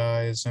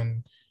apologize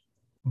and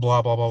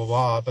blah, blah, blah, blah,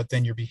 blah, but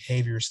then your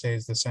behavior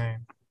stays the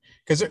same.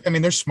 Because,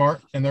 they're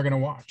smart and they're going to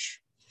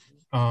watch.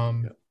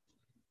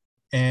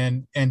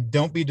 And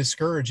don't be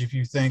discouraged if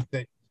you think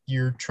that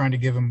you're trying to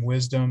give them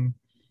wisdom,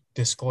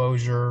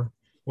 disclosure,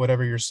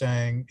 whatever you're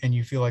saying, and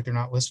you feel like they're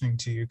not listening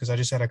to you. Because I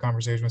just had a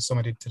conversation with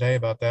somebody today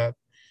about that.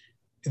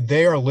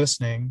 They are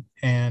listening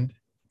and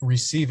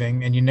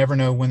receiving, and you never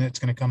know when it's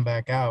going to come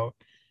back out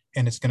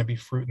and it's going to be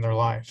fruit in their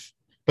life.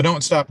 But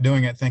don't stop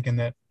doing it thinking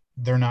that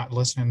they're not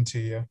listening to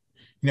you.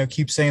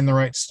 Keep saying the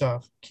right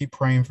stuff. Keep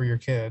praying for your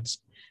kids.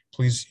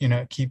 Please,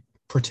 keep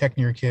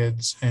protecting your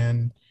kids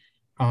and,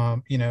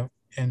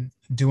 and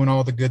doing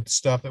all the good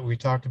stuff that we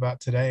talked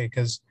about today,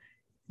 because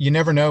you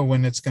never know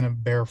when it's going to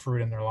bear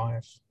fruit in their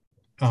life.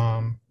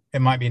 It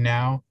might be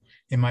now,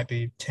 it might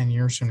be 10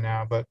 years from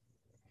now, but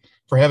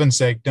for heaven's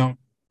sake, don't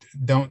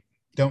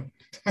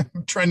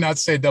try not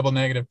to say double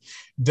negative.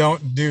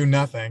 Don't do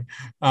nothing.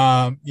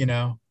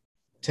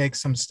 Take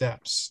some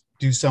steps,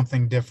 do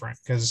something different,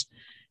 because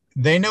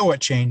they know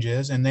what change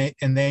is, and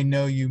they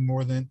know you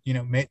more than,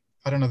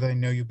 I don't know if they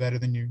know you better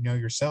than you know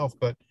yourself,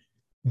 but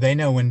they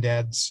know when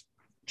dad's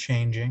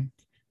changing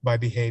by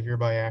behavior,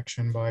 by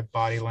action, by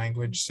body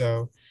language.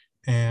 So,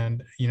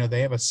 and,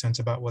 they have a sense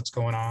about what's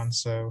going on.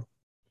 So,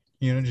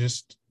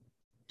 just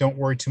don't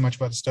worry too much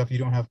about the stuff you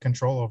don't have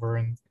control over,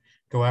 and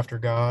go after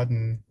God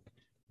and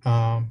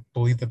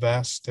believe the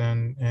best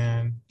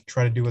and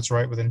try to do what's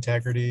right with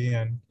integrity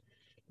and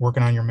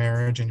working on your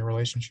marriage and your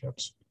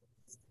relationships.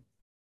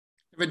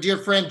 I have a dear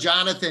friend,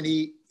 Jonathan.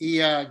 He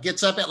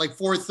gets up at like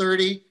 4:30.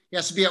 He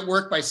has to be at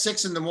work by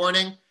 6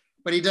 a.m,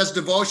 but he does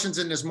devotions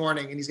in his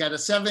morning, and he's got a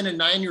 7 and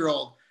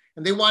 9-year-old,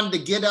 and they wanted to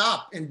get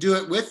up and do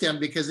it with him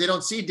because they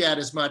don't see dad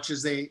as much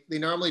as they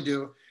normally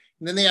do.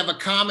 And then they have a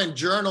common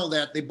journal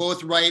that they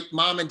both write,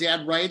 mom and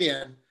dad write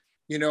in,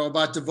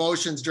 about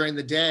devotions during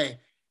the day.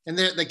 And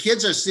the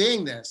kids are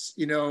seeing this,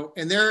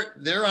 and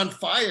they're on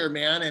fire,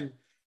 man. And,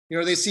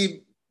 they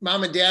see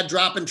mom and dad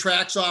dropping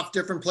tracks off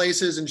different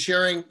places and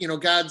sharing,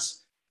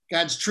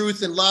 God's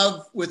truth and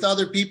love with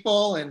other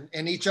people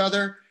and each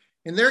other.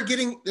 And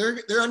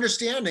they're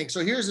understanding. So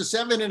here's a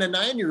 7 and a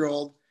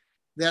 9-year-old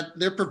that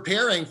they're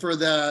preparing for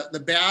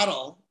the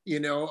battle,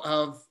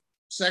 of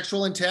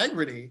sexual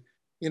integrity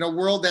in a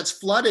world that's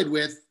flooded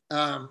with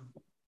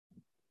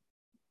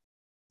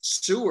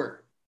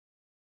sewer.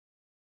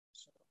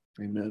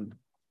 Amen.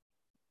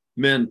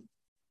 Men,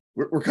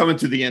 we're coming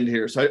to the end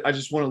here. So I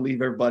just want to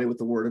leave everybody with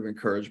the word of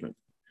encouragement.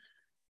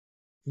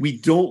 We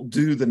don't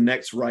do the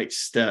next right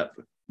step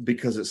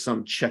because it's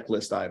some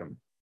checklist item.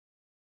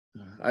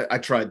 I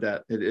tried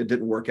that. It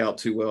didn't work out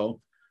too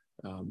well.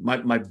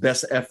 My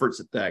best efforts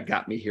at that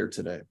got me here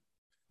today,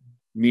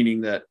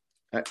 meaning that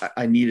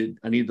I needed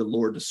the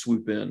Lord to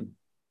swoop in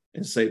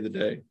and save the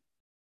day.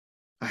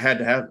 I had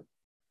to have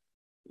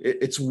it.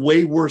 It's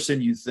way worse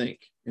than you think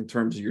in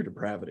terms of your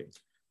depravity.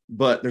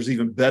 But there's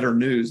even better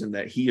news in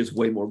that he is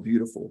way more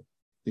beautiful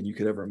than you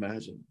could ever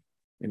imagine.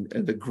 And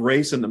the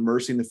grace and the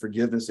mercy and the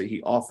forgiveness that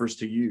he offers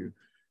to you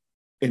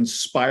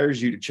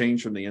inspires you to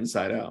change from the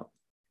inside out.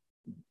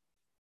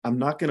 I'm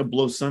not going to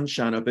blow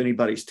sunshine up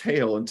anybody's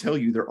tail and tell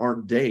you there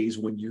aren't days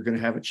when you're going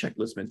to have a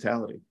checklist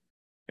mentality.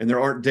 And there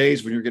aren't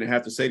days when you're going to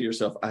have to say to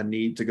yourself, I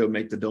need to go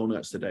make the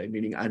donuts today,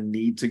 meaning I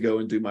need to go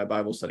and do my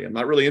Bible study. I'm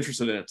not really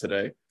interested in it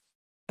today,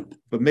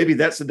 but maybe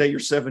that's the day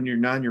your 7 or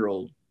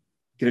 9-year-old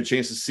get a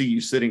chance to see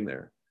you sitting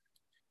there.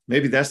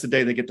 Maybe that's the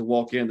day they get to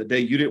walk in, the day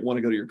you didn't want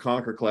to go to your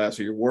Conquer class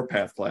or your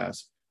Warpath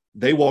class.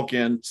 They walk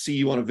in, see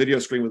you on a video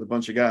screen with a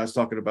bunch of guys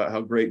talking about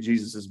how great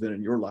Jesus has been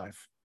in your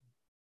life.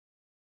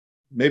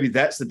 Maybe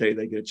that's the day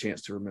they get a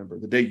chance to remember,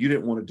 the day you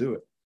didn't want to do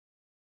it.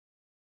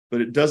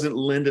 But it doesn't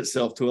lend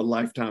itself to a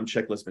lifetime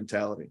checklist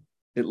mentality.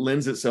 It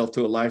lends itself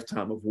to a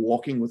lifetime of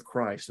walking with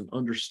Christ and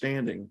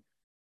understanding.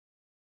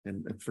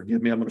 And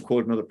forgive me, I'm going to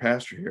quote another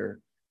pastor here.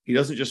 He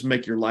doesn't just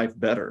make your life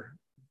better.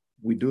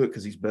 We do it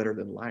because he's better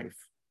than life,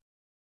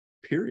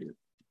 period.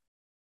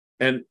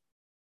 And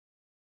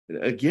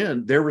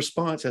again, their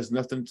response has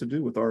nothing to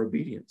do with our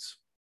obedience.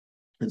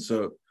 And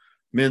so,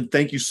 men,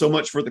 thank you so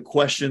much for the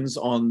questions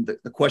on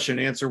the question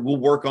and answer. We'll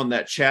work on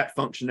that chat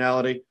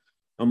functionality.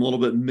 I'm a little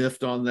bit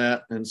miffed on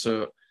that. And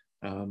so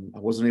I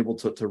wasn't able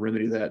to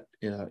remedy that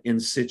in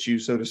situ,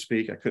 so to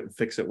speak. I couldn't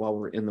fix it while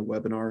we're in the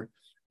webinar.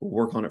 We'll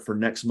work on it for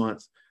next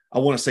month. I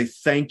want to say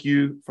thank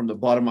you from the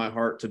bottom of my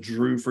heart to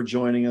Drew for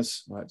joining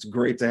us. It's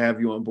great to have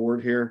you on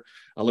board here.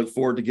 I look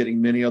forward to getting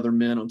many other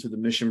men onto the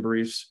mission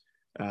briefs.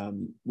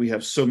 We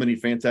have so many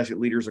fantastic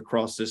leaders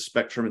across this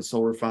spectrum at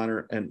Soul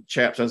Refiner. And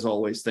chaps, as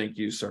always, thank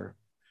you, sir.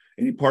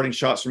 Any parting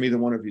shots from either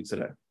one of you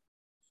today?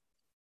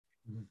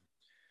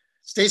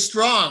 Stay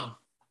strong.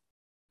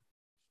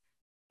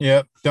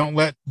 Yep. Don't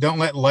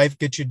let life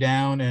get you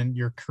down and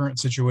your current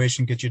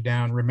situation get you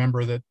down.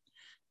 Remember that,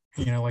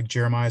 like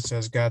Jeremiah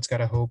says, God's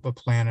got a hope, a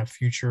plan, a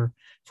future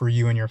for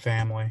you and your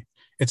family.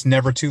 It's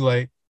never too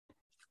late.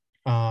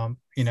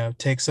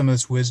 Take some of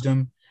this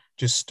wisdom,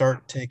 just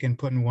start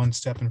putting one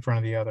step in front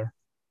of the other.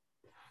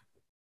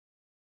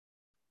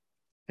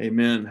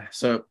 Amen.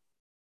 So,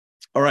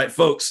 all right,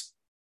 folks,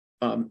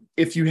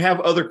 if you have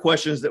other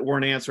questions that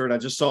weren't answered, I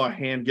just saw a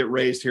hand get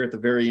raised here at the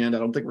very end. I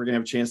don't think we're going to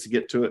have a chance to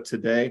get to it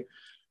today.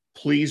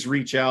 Please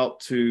reach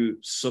out to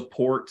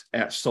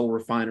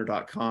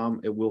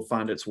support@soulrefiner.com. It will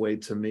find its way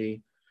to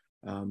me.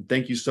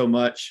 Thank you so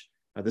much.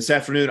 This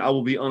afternoon, I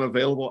will be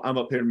unavailable. I'm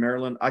up here in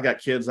Maryland. I got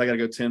kids I got to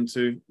go tend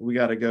to. We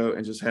got to go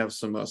and just have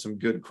some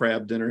good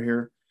crab dinner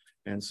here.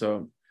 And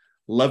so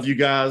love you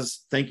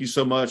guys. Thank you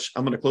so much.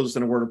 I'm going to close this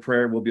in a word of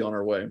prayer. We'll be on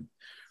our way.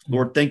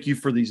 Lord, thank you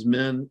for these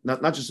men,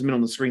 not just the men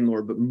on the screen,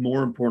 Lord, but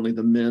more importantly,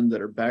 the men that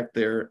are back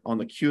there on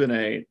the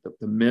Q&A,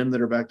 the men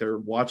that are back there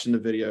watching the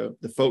video,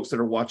 the folks that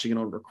are watching it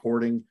on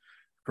recording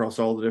across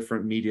all the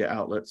different media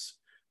outlets.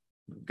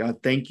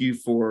 God, thank you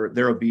for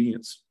their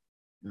obedience.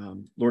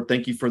 Lord,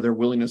 thank you for their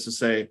willingness to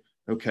say,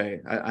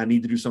 okay, I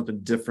need to do something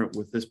different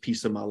with this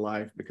piece of my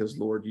life because,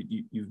 Lord,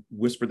 you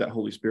whispered that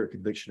Holy Spirit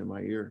conviction in my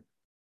ear.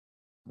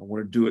 I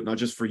want to do it not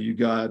just for you,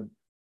 God,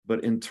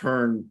 but in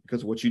turn,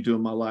 because of what you do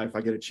in my life,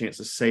 I get a chance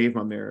to save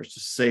my marriage, to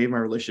save my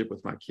relationship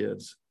with my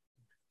kids.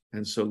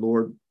 And so,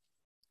 Lord,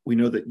 we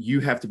know that you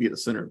have to be at the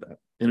center of that.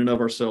 In and of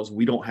ourselves,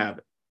 we don't have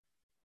it.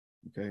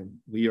 Okay,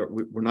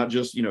 we're not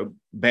just,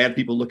 bad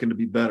people looking to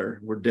be better.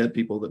 We're dead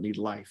people that need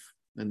life.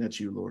 And that's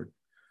you, Lord.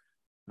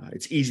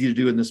 It's easy to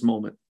do in this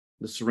moment.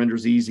 The surrender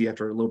is easy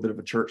after a little bit of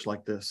a church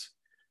like this.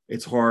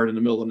 It's hard in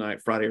the middle of the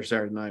night, Friday or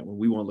Saturday night, when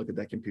we want to look at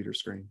that computer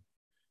screen.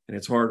 And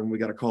it's hard when we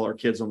got to call our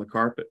kids on the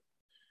carpet.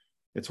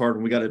 It's hard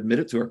when we got to admit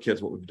it to our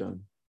kids what we've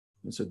done.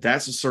 And so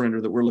that's a surrender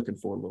that we're looking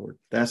for, Lord.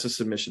 That's a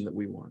submission that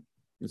we want.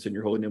 It's in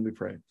your holy name we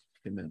pray.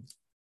 Amen.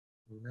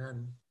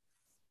 Amen.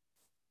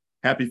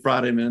 Happy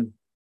Friday, man.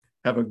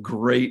 Have a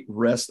great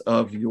rest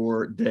of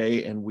your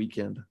day and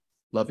weekend.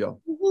 Love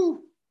y'all.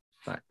 Woo-hoo.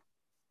 Bye.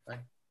 Bye.